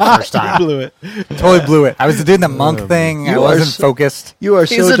there that first time. Blew it. Totally blew it. I was doing the monk thing. I You are wasn't so- focused. You are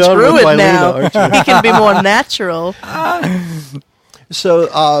He's so a done with druid Mylena, now. aren't you? He can be more natural. So,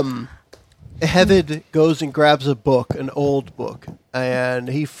 Hevid goes and grabs a book, an old book, and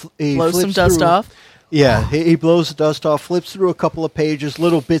he Blows some flips dust through- off. Yeah, he blows the dust off, flips through a couple of pages.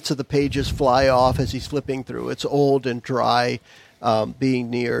 Little bits of the pages fly off as he's flipping through. It's old and dry, being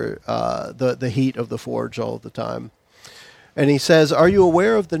near the heat of the forge all the time. And he says, "Are you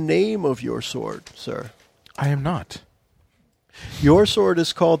aware of the name of your sword, sir? I am not. Your sword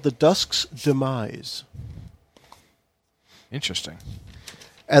is called the Dusk's Demise. Interesting.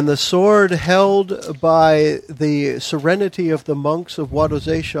 And the sword held by the serenity of the monks of Wado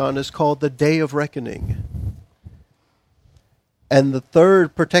Zhejiang is called the Day of Reckoning. And the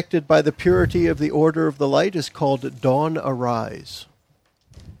third, protected by the purity of the Order of the Light, is called Dawn Arise."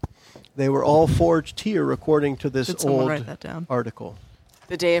 They were all forged here according to this Did someone old write that down? article.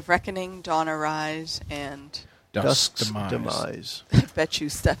 The Day of Reckoning, Dawn Arise, and Dusk's Dusk's Demise. I bet you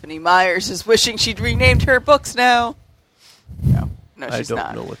Stephanie Myers is wishing she'd renamed her books now. No, I she's don't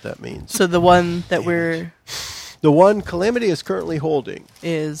not. know what that means. So the one that we're The one Calamity is currently holding.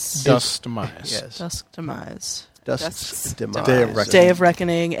 is Dusk's Demise. Yes. Dusk Demise, Dusk's Dusk's Demise. Day of Reckoning. Day of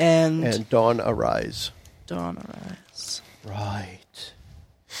Reckoning, and And Dawn Arise. Dawn Arise. Right.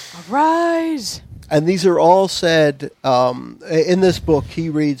 Arise! And these are all said in this book. He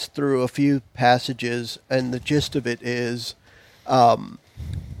reads through a few passages, and the gist of it is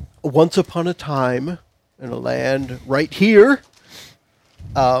once upon a time in a land right here,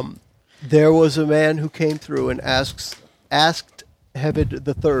 there was a man who came through and asked Hevid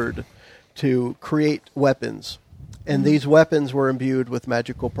III to create weapons. And these weapons were imbued with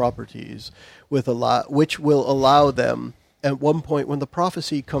magical properties, which will allow them, at one point when the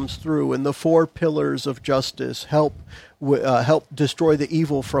prophecy comes through and the 4 pillars of justice help destroy the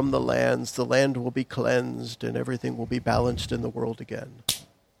evil from the land will be cleansed and everything will be balanced in the world again.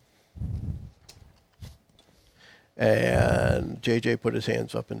 And JJ put his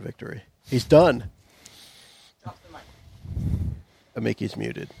hands up in victory. He's done. Mickey's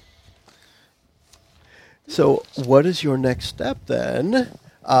muted. So what is your next step then?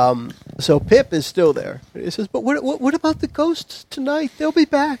 So Pip is still there. He says, "But what about the ghosts tonight? They'll be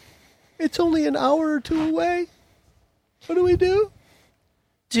back. It's only an hour or 2 away. What do we do?"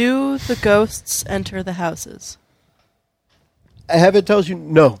 Do the ghosts enter the houses? Heaven tells you,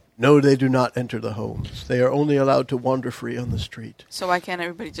 no, they do not enter the homes. They are only allowed to wander free on the street. So why can't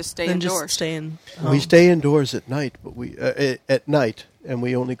everybody just stay Then indoors? just stay in. We stay indoors at night, but at night, and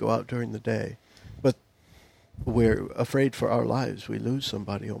we only go out during the day. But we're afraid for our lives. We lose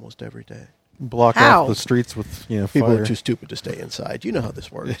somebody almost every day. Block How? off the streets with People fire. are too stupid to stay inside. You know how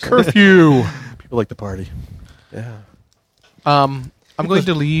this works. Curfew. People like to party. Yeah. I'm going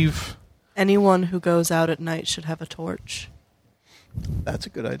to leave. Anyone who goes out at night should have a torch. That's a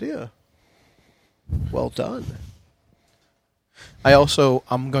good idea. Well done.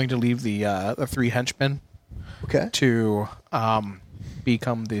 I'm going to leave the 3 henchmen Okay. to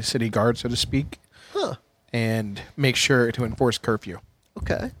become the city guard, so to speak, Huh. and make sure to enforce curfew.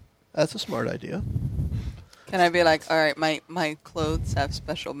 Okay. That's a smart idea. Can I be like, all right, my clothes have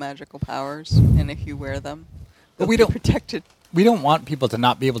special magical powers, and if you wear them, But they'll we be don't- protected. We don't want people to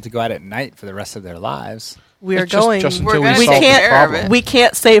not be able to go out at night for the rest of their lives. We are It's just- going. just We're until gonna we we solve the can't. problem. We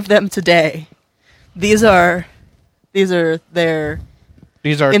can't save them today. These are their.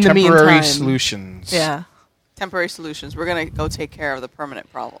 These are In the temporary meantime- solutions. Yeah. Temporary solutions. We're gonna go take care of the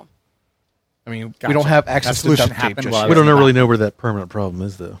permanent problem. I mean, Gotcha. we don't have That access to solution duct tape. happened just while I yet. We don't was really know where that permanent problem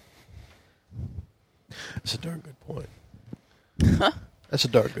is, though. That's a darn good point. That's a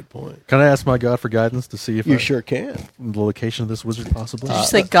darn good point. Can I ask my god for guidance to see if You sure can. the location of this wizard possibly? Did you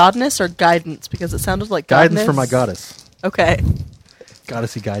say godness or guidance? Because it sounded like guidance godness. for my goddess. Okay.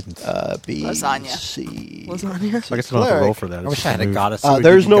 Goddessy guidance. B, Lasagna. C. Lasagna. I guess I don't have to roll for that. I It's wish just I had a move. goddess. so we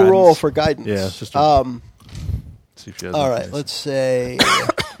There's could no do roll guidance. for guidance. Yeah, it's just a- See if she has all any right, place. let's say.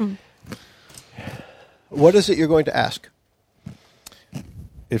 What is it you're going to ask?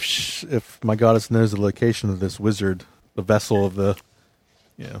 If my goddess knows the location of this wizard, the vessel of the,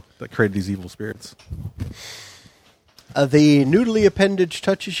 that created these evil spirits. The noodly appendage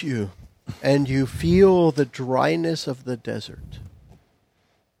touches you, and you feel the dryness of the desert.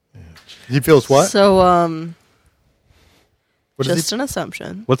 He feels what? So, What is just an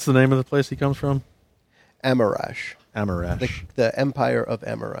assumption. What's the name of the place he comes from? Amarash. Amarash. The Empire of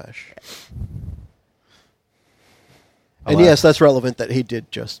Amarash. I'll And yes, ask. that's relevant that he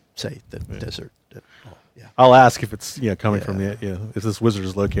did just say the desert. Yeah. I'll ask if it's coming Yeah. from if this wizard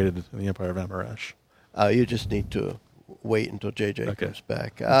is located in the Empire of Amarash. You just need to wait until JJ Okay. comes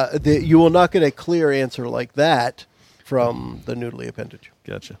back. You will not get a clear answer like that from the noodly appendage.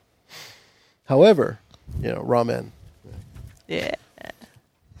 Gotcha. However, ramen. Yeah.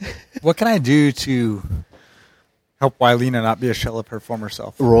 What can I do to help Wylena not be a shell of her former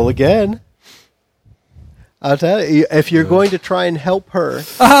self? Roll again. I'll tell you, if you're going to try and help her,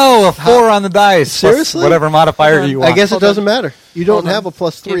 Oh, a 4 on the dice. plus Seriously? whatever modifier Hold on. you want. I guess it Hold doesn't on. matter. You don't Hold on. have a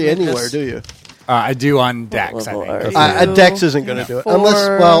 +3 Give me anywhere, this. do you? I do on Dex, I level think. are That's you? it. A Dex isn't going to do it. Four. Unless,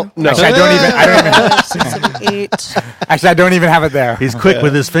 no. Actually, I don't even. 6 and 8, Actually, I don't even have it there. He's quick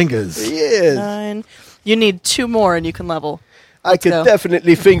with his fingers. He is. 9. You need 2 more and you can level. I could go.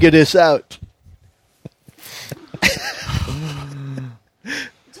 definitely figure this out.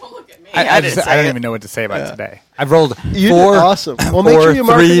 I don't even know what to say about today. I've rolled You did 4. awesome. Well, make sure you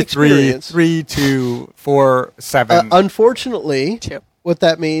mark an 3, experience. 3, 2, 4, 7. Unfortunately, Chip. what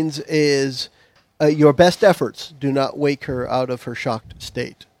that means is your best efforts do not wake her out of her shocked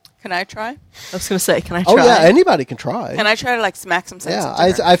state. Can I try? I was going to say, can I try? Oh yeah, anybody can try. Can I try to smack some sense Yeah,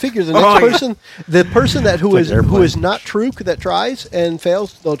 into her? I figure the next person, the person that who It's is like who airplane. is not Truk that tries and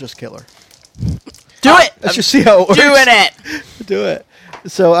fails, they'll just kill her. Do it! Let's just see how it works. Doing it! Do it.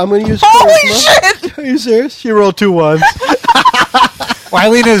 So I'm going to use. Holy charisma. shit! Are you serious? She rolled 2 ones.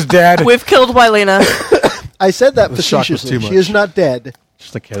 Wylena's dead. We've killed Wylena. I said that The shock was facetiously. too She is much. not dead.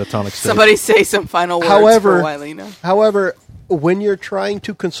 Just like catatonic state. Somebody say some final words However- for Wylena. However, when you're trying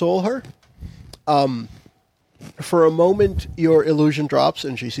to console her, for a moment your illusion drops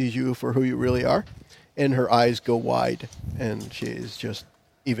and she sees you for who you really are, and her eyes go wide, and she is just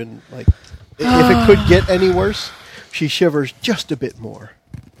even like, if it could get any worse, she shivers just a bit more.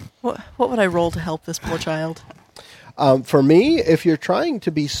 What would I roll to help this poor child? For me, if you're trying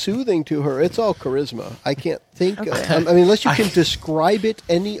to be soothing to her, it's all charisma. I can't think. I mean, unless you can describe it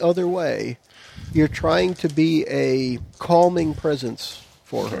any other way, you're trying to be a calming presence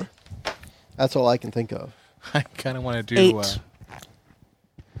for her. That's all I can think of. I kind of want to do. 8.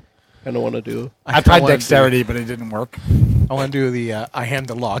 I don't want to do. I tried dexterity, but it didn't work. I want to do the I am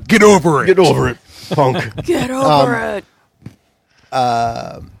the law. Get over it. Get over it, punk. Get over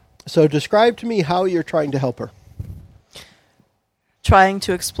it. So describe to me how you're trying to help her. Trying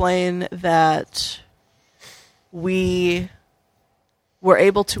to explain that we were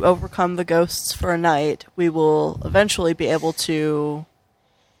able to overcome the ghosts for a night. We will eventually be able to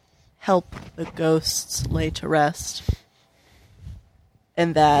help the ghosts lay to rest.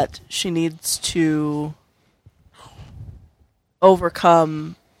 And that she needs to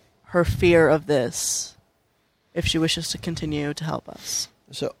overcome her fear of this if she wishes to continue to help us.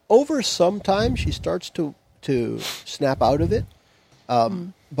 So over some time, she starts to snap out of it,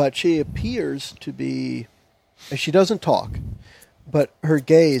 but she appears to be. She doesn't talk, but her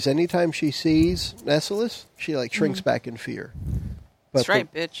gaze. Anytime she sees Nessalus, she shrinks back in fear. But That's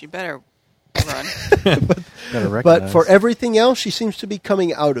right, bitch. You better run. Gotta But recognize. for everything else, she seems to be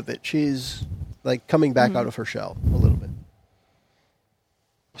coming out of it. She's coming back out of her shell a little bit.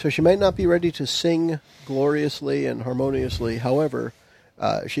 So she might not be ready to sing gloriously and harmoniously. However,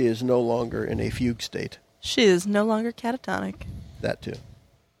 she is no longer in a fugue state. She is no longer catatonic. That too.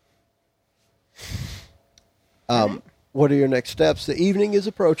 What are your next steps? The evening is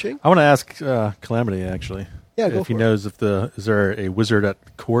approaching. I want to ask Calamity actually. Yeah, go if he for it. knows if is there a wizard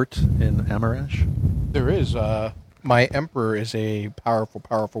at court in Amarash? There is. My emperor is a powerful,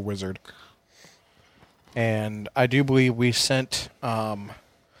 powerful wizard, and I do believe we sent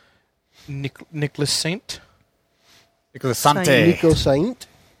Nicholas Saint. Nicholas Saint. Sante. Nico Saint.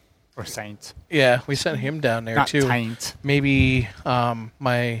 Or Saint. Yeah, we sent him down there Not too. Taint. Maybe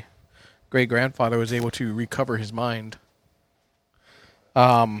my great grandfather was able to recover his mind.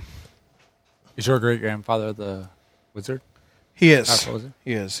 Is your great grandfather the wizard? He is. Powerful wizard?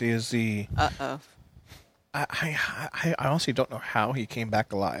 He is. He is the. Uh-oh. I honestly don't know how he came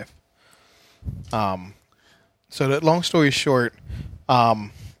back alive. So that long story short, I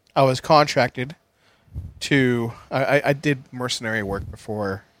was contracted to. I did mercenary work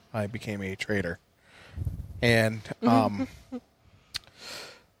before I became a trader, and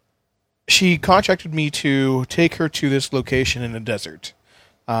she contracted me to take her to this location in the desert.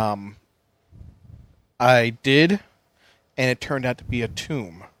 I did, and it turned out to be a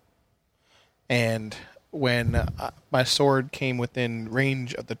tomb. And when my sword came within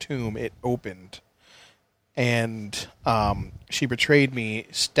range of the tomb, it opened. And she betrayed me,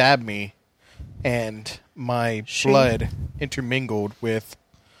 stabbed me, and my blood intermingled with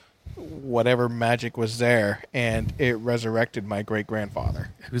whatever magic was there, and it resurrected my great-grandfather.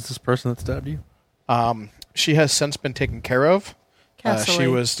 Who's this person that stabbed you? She has since been taken care of. She Cassidy.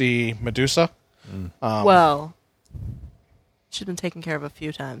 was the Medusa. Well, she's been taken care of a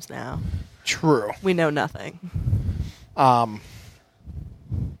few times now. True. We know nothing.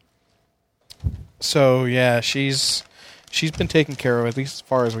 So yeah, she's been taken care of, at least as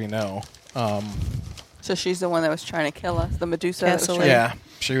far as we know. So she's the one that was trying to kill us, the Medusa. that was Cancel trying- it. Yeah,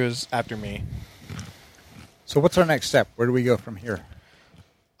 she was after me. So what's our next step? Where do we go from here?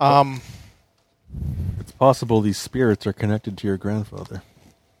 It's possible these spirits are connected to your grandfather.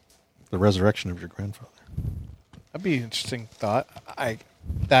 The resurrection of your grandfather. That'd be an interesting thought.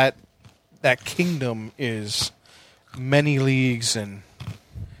 That kingdom is many leagues and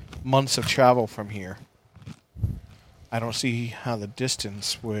months of travel from here. I don't see how the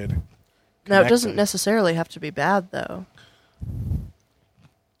distance would. Now, it connect doesn't them. necessarily have to be bad, though.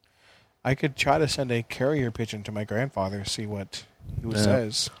 I could try to send a carrier pigeon to my grandfather, see what he Yeah.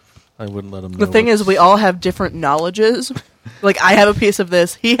 says. I wouldn't let him know. The thing is, we all have different knowledges. Like, I have a piece of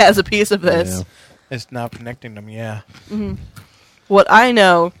this, he has a piece of this. Yeah. It's now connecting them, yeah. What I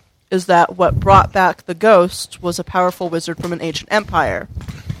know is that what brought back the ghost was a powerful wizard from an ancient empire.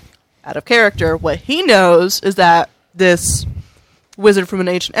 Out of character, what he knows is that this wizard from an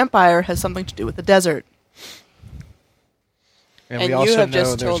ancient empire has something to do with the desert. And we you also have know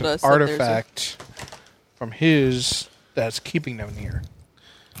just there's told an us that there's a- artifact from his that's keeping them here.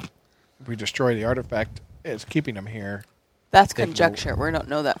 If we destroy the artifact, it's keeping them here. That's Take conjecture. We don't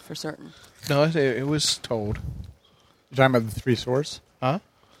know that for certain. No, it was told. You're talking about the three swords? Huh?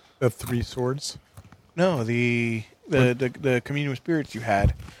 The three swords? No, the communion with spirits you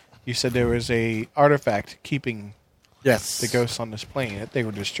had. You said there was a artifact keeping Yes. the ghosts on this plane. If they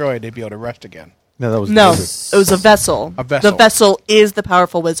were destroyed, they'd be able to rest again. No, that was No, David. it was a vessel. A vessel. The vessel is the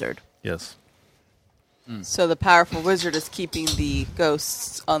powerful wizard. Yes. So the powerful wizard is keeping the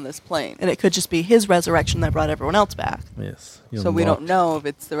ghosts on this plane. And it could just be his resurrection that brought everyone else back. Yes. So we don't know if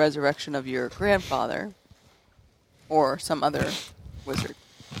it's the resurrection of your grandfather or some other wizard.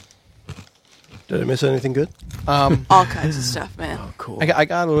 Did I miss anything good? All kinds of stuff, man. Cool. I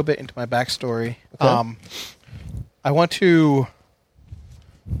got a little bit into my backstory. Okay. I want to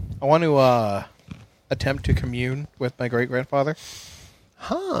attempt to commune with my great grandfather.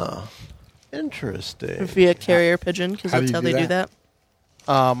 Huh. Interesting. Via carrier pigeon, because How do that's you how do they do that?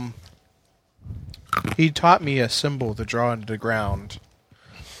 that. He taught me a symbol to draw into the ground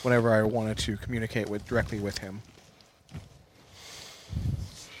whenever I wanted to communicate directly with him.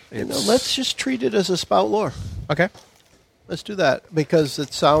 Let's just treat it as a spout lore. Okay. Let's do that because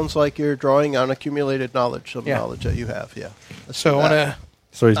it sounds like you're drawing on accumulated knowledge, some Yeah. knowledge that you have. Yeah. Let's So do I want that. to.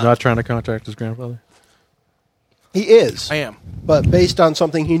 So he's not trying to contact his grandfather? He is, I am. but based on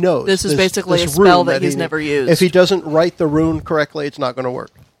something he knows. This is basically a rune spell that he's he- never used. If he doesn't write the rune correctly, it's not going to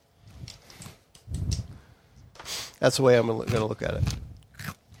work. That's the way I'm going to look at it.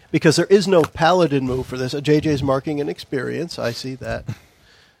 Because there is no paladin move for this. JJ's marking an experience. I see that.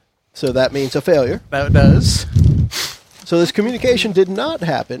 So that means a failure. That does. So this communication did not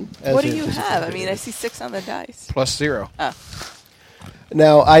happen. As What do you anticipated. have? I mean, I see 6 on the dice. +0. Oh.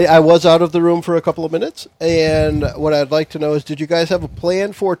 Now, I was out of the room for a couple of minutes, and what I'd like to know is, did you guys have a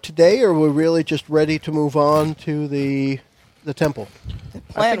plan for today, or were we really just ready to move on to the temple? The I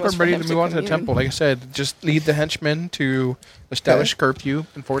plan think was we're for ready him to move on to the commune. temple. Like I said, just lead the henchmen to establish curfew,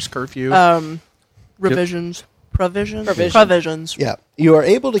 enforce curfew. Revisions. Provisions? Provision. Provisions. Yeah, you are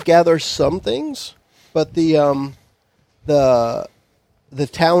able to gather some things, but the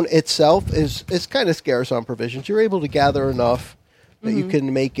town itself is kind of scarce on provisions. You're able to gather enough that you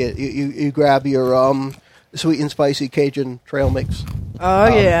can make it. You grab your sweet and spicy Cajun trail mix. Oh,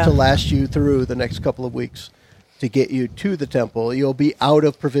 yeah. To last you through the next couple of weeks to get you to the temple. You'll be out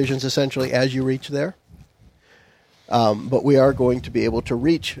of provisions essentially as you reach there. But we are going to be able to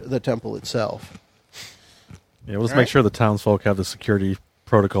reach the temple itself. Yeah, let's make sure the townsfolk have the security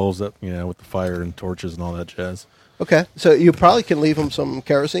protocols that with the fire and torches and all that jazz. Okay, so you probably can leave them some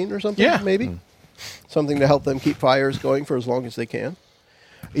kerosene or something, Yeah. maybe? Something to help them keep fires going for as long as they can.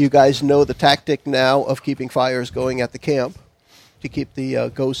 You guys know the tactic now of keeping fires going at the camp to keep the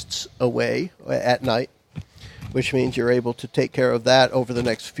ghosts away at night, which means you're able to take care of that over the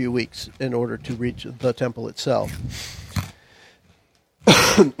next few weeks in order to reach the temple itself.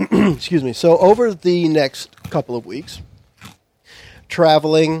 Excuse me. So over the next couple of weeks,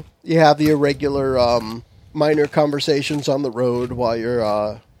 traveling, you have the irregular minor conversations on the road while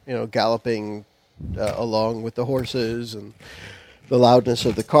you're galloping along with the horses, and the loudness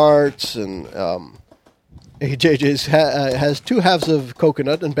of the carts, and JJ has two halves of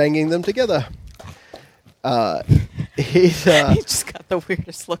coconut and banging them together. He's He just got the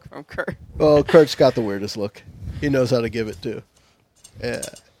weirdest look from Kurt. well, Kurt's got the weirdest look. He knows how to give it too. Yeah.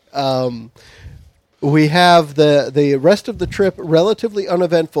 We have the rest of the trip relatively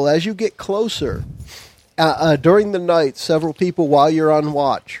uneventful. As you get closer, during the night, several people, while you're on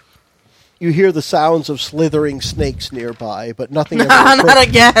watch, you hear the sounds of slithering snakes nearby, but nothing ever Not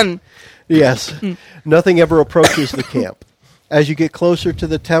again. Yes. Nothing ever approaches the camp. As you get closer to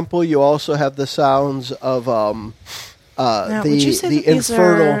the temple, you also have the sounds of Now, would you say the that these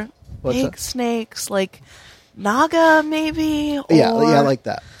infernal. are What's big that? snakes, like Naga, maybe? Or Yeah, like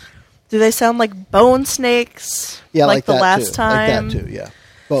that. do they sound like bone snakes? Yeah, like the that last too. time. Like that too. Yeah.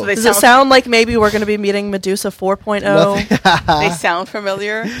 Both. So they Does it sound like maybe we're going to be meeting Medusa 4.0? They sound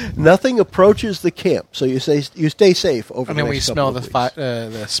familiar. Nothing approaches the camp, so you stay safe over. And the then we next smell couple the of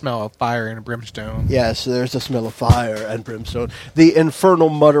weeks. the smell of fire and brimstone. Yes, there's a smell of fire and brimstone. The infernal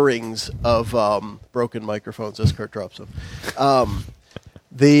mutterings of broken microphones as Kurt drops them.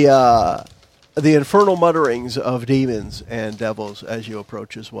 The infernal mutterings of demons and devils as you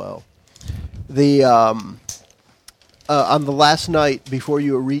approach as well. The on the last night before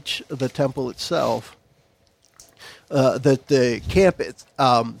you reach the temple itself, the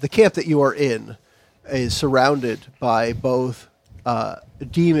camp that you are in is surrounded by both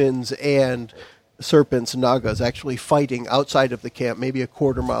demons and serpents, nagas, actually fighting outside of the camp, maybe a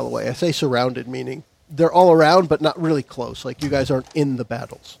quarter mile away. I say surrounded, meaning they're all around, but not really close. Like you guys aren't in the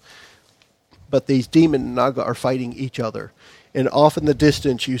battles. But these demon and naga are fighting each other. And off in the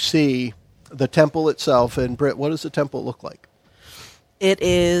distance, you see the temple itself. And Britt, what does the temple look like? It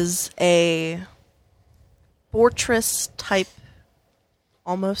is a fortress type,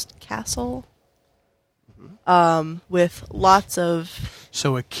 almost castle, with lots of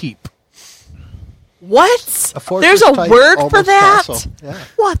So a keep. what? A fortress There's a type, word for almost that? castle. Yeah.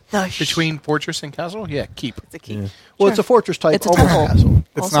 What the? Between fortress and castle? Yeah, keep. It's a key. Well, it's a fortress type, It's a almost temple. castle.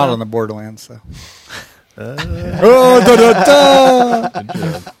 It's Also- not on the Borderlands, so. Oh, da, da, da.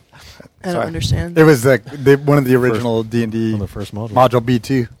 I don't Sorry. understand. It was one of the original D&D on the first module. module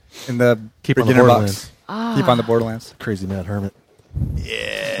B2 in the Keep on the beginner Borderlands. box. Keep on the Borderlands. Crazy Mad Hermit.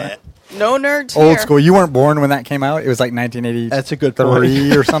 No nerds Old here. school. You weren't born when that came out. It was like 1983 That's a good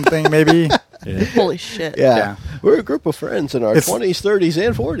point. or something, maybe. Yeah. Holy shit! Yeah. Yeah. We're a group of friends in our It's- 20s, 30s,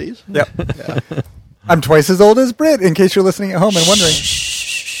 and 40s. Yep. I'm twice as old as Britt, in case you're listening at home and wondering.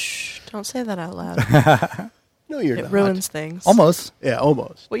 Shh! Don't say that out loud. No, you're It not. ruins things. Almost. Yeah,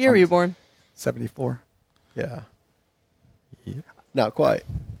 almost. What year were you born? 74. Yeah. Not quite,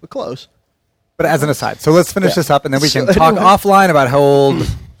 but close. But as an aside, so let's finish Yeah. this up, and then we So can talk anyway. offline about how old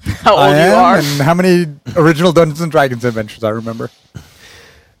How old I am you are. and how many original Dungeons and Dragons adventures I remember.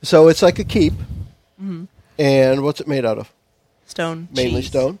 So it's like a keep. And what's it made out of? Stone. Mainly cheese.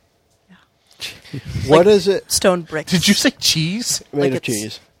 stone. What is it Stone bricks. Did you say cheese? made Like of? it's-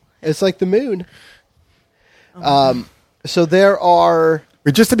 Cheese. It's like the moon. So there are.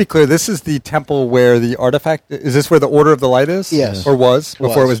 But just to be clear, this is the temple where the artifact is. This where the Order of the Light is? Yes. Or was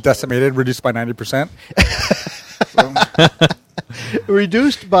before it Was. was decimated, reduced by 90%.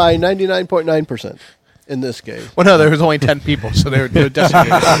 Reduced by 99.9% in this case. Well, no, there was only 10 people, so they were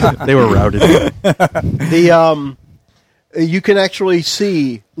decimated. They were routed. The you can actually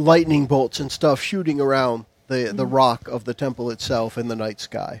see lightning bolts and stuff shooting around the rock of the temple itself in the night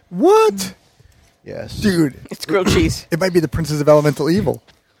sky. What? Yes. Dude, It's grilled cheese. it might be the Princes of Elemental Evil.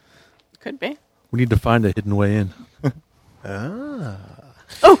 Could be. We need to find a hidden way in.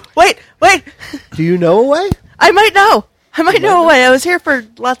 Oh, wait. Do you know a way? I might know. a way. I was here for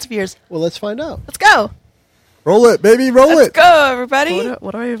lots of years. Well, let's find out. Let's go. Roll it, baby, roll Let's it. go, everybody.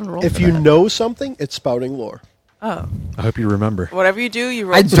 What do I even roll? If for you that? know something, it's spouting lore. Oh. I hope you remember. Whatever you do, you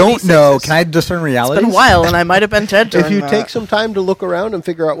roll. I don't 2d6s. know. Can I discern It's reality? been a while, and I might have been dead during If you that. take some time to look around and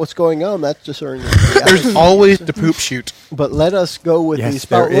figure out what's going on, that's discerning. There's always the poop shoot. But let us go with Yes, the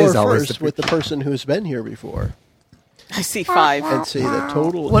spout there is lore always first the with the person who's been here before. I see 5. And see the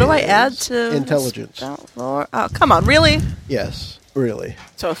total. What do I is add to intelligence? Spout lore? Oh, come on, really? Yes, really.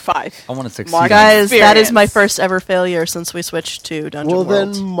 So 5. I want to succeed. Mark. Guys, that is my Experience. first ever failure since we switched to Dungeon Well,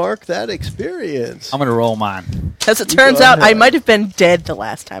 World. then mark that experience. I'm going to roll mine. As it turns Go out, I ahead. might have been dead the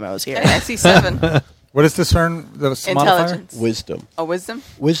last time I was here. Hey, I see 7. What is discern? The modifier? Intelligence. Wisdom. A wisdom.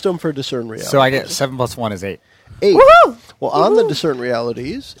 Wisdom for discern reality. So I get 7 plus 1 is 8. 8. Woohoo! Well, on the discern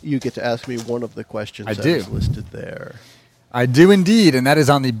realities, you get to ask me one of the questions I that do. is listed there. I do indeed, and that is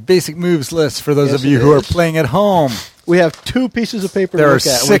on the basic moves list for those Yes, of you it who are is. playing at home. We have 2 pieces of paper There to are look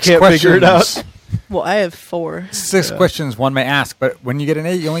at. 6 We can't questions. figure it out. Well, I have 4. 6 questions one may ask, but when you get an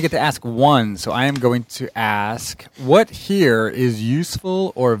 8, you only get to ask one. So I am going to ask, what here is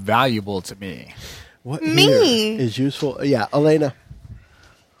useful or valuable to me? What Me. here is useful? Yeah, Elena.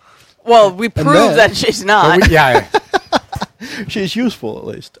 Well, we then- proved that she's not. But yeah, She's useful at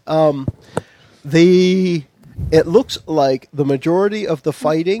least. It looks like the majority of the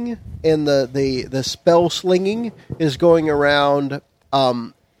fighting and the spell slinging is going around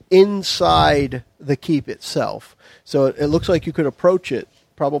inside the keep itself. So it looks like you could approach it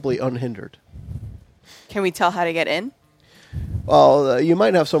probably unhindered. Can we tell how to get in? Well, you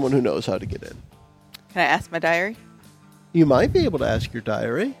might have someone who knows how to get in. Can I ask my diary? You might be able to ask your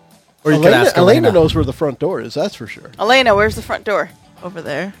diary. or you could ask Elena knows where the front door is, that's for sure. Elena, where's the front door? Over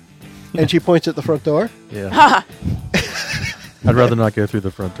there. And she points at the front door. Yeah. I'd rather not go through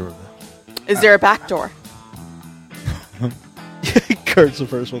the front door. Though. Is there a back door? Kurt's the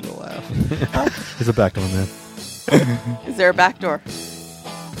first one to laugh. He's a back door man. Is there a back door?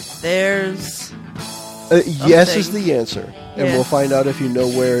 There's... Yes is the answer. And Yes. we'll find out if you know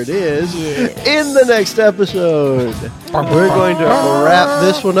where it is Yes. in the next episode. We're going to wrap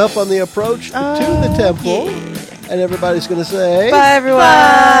this one up on the approach to the temple. And everybody's going to say... Bye, everyone.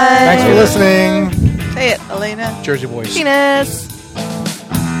 Thanks for listening. Say it, Elena. Jersey boys. Penis!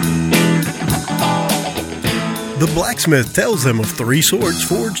 The blacksmith tells them of 3 swords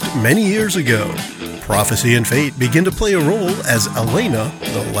forged many years ago. Prophecy and fate begin to play a role as Elena,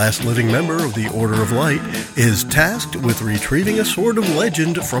 the last living member of the Order of Light, is tasked with retrieving a sword of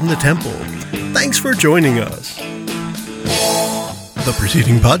legend from the temple. Thanks for joining us. The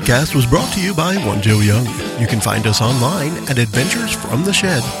preceding podcast was brought to you by One Joe Young. You can find us online at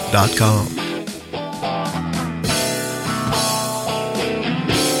adventuresfromtheshed.com.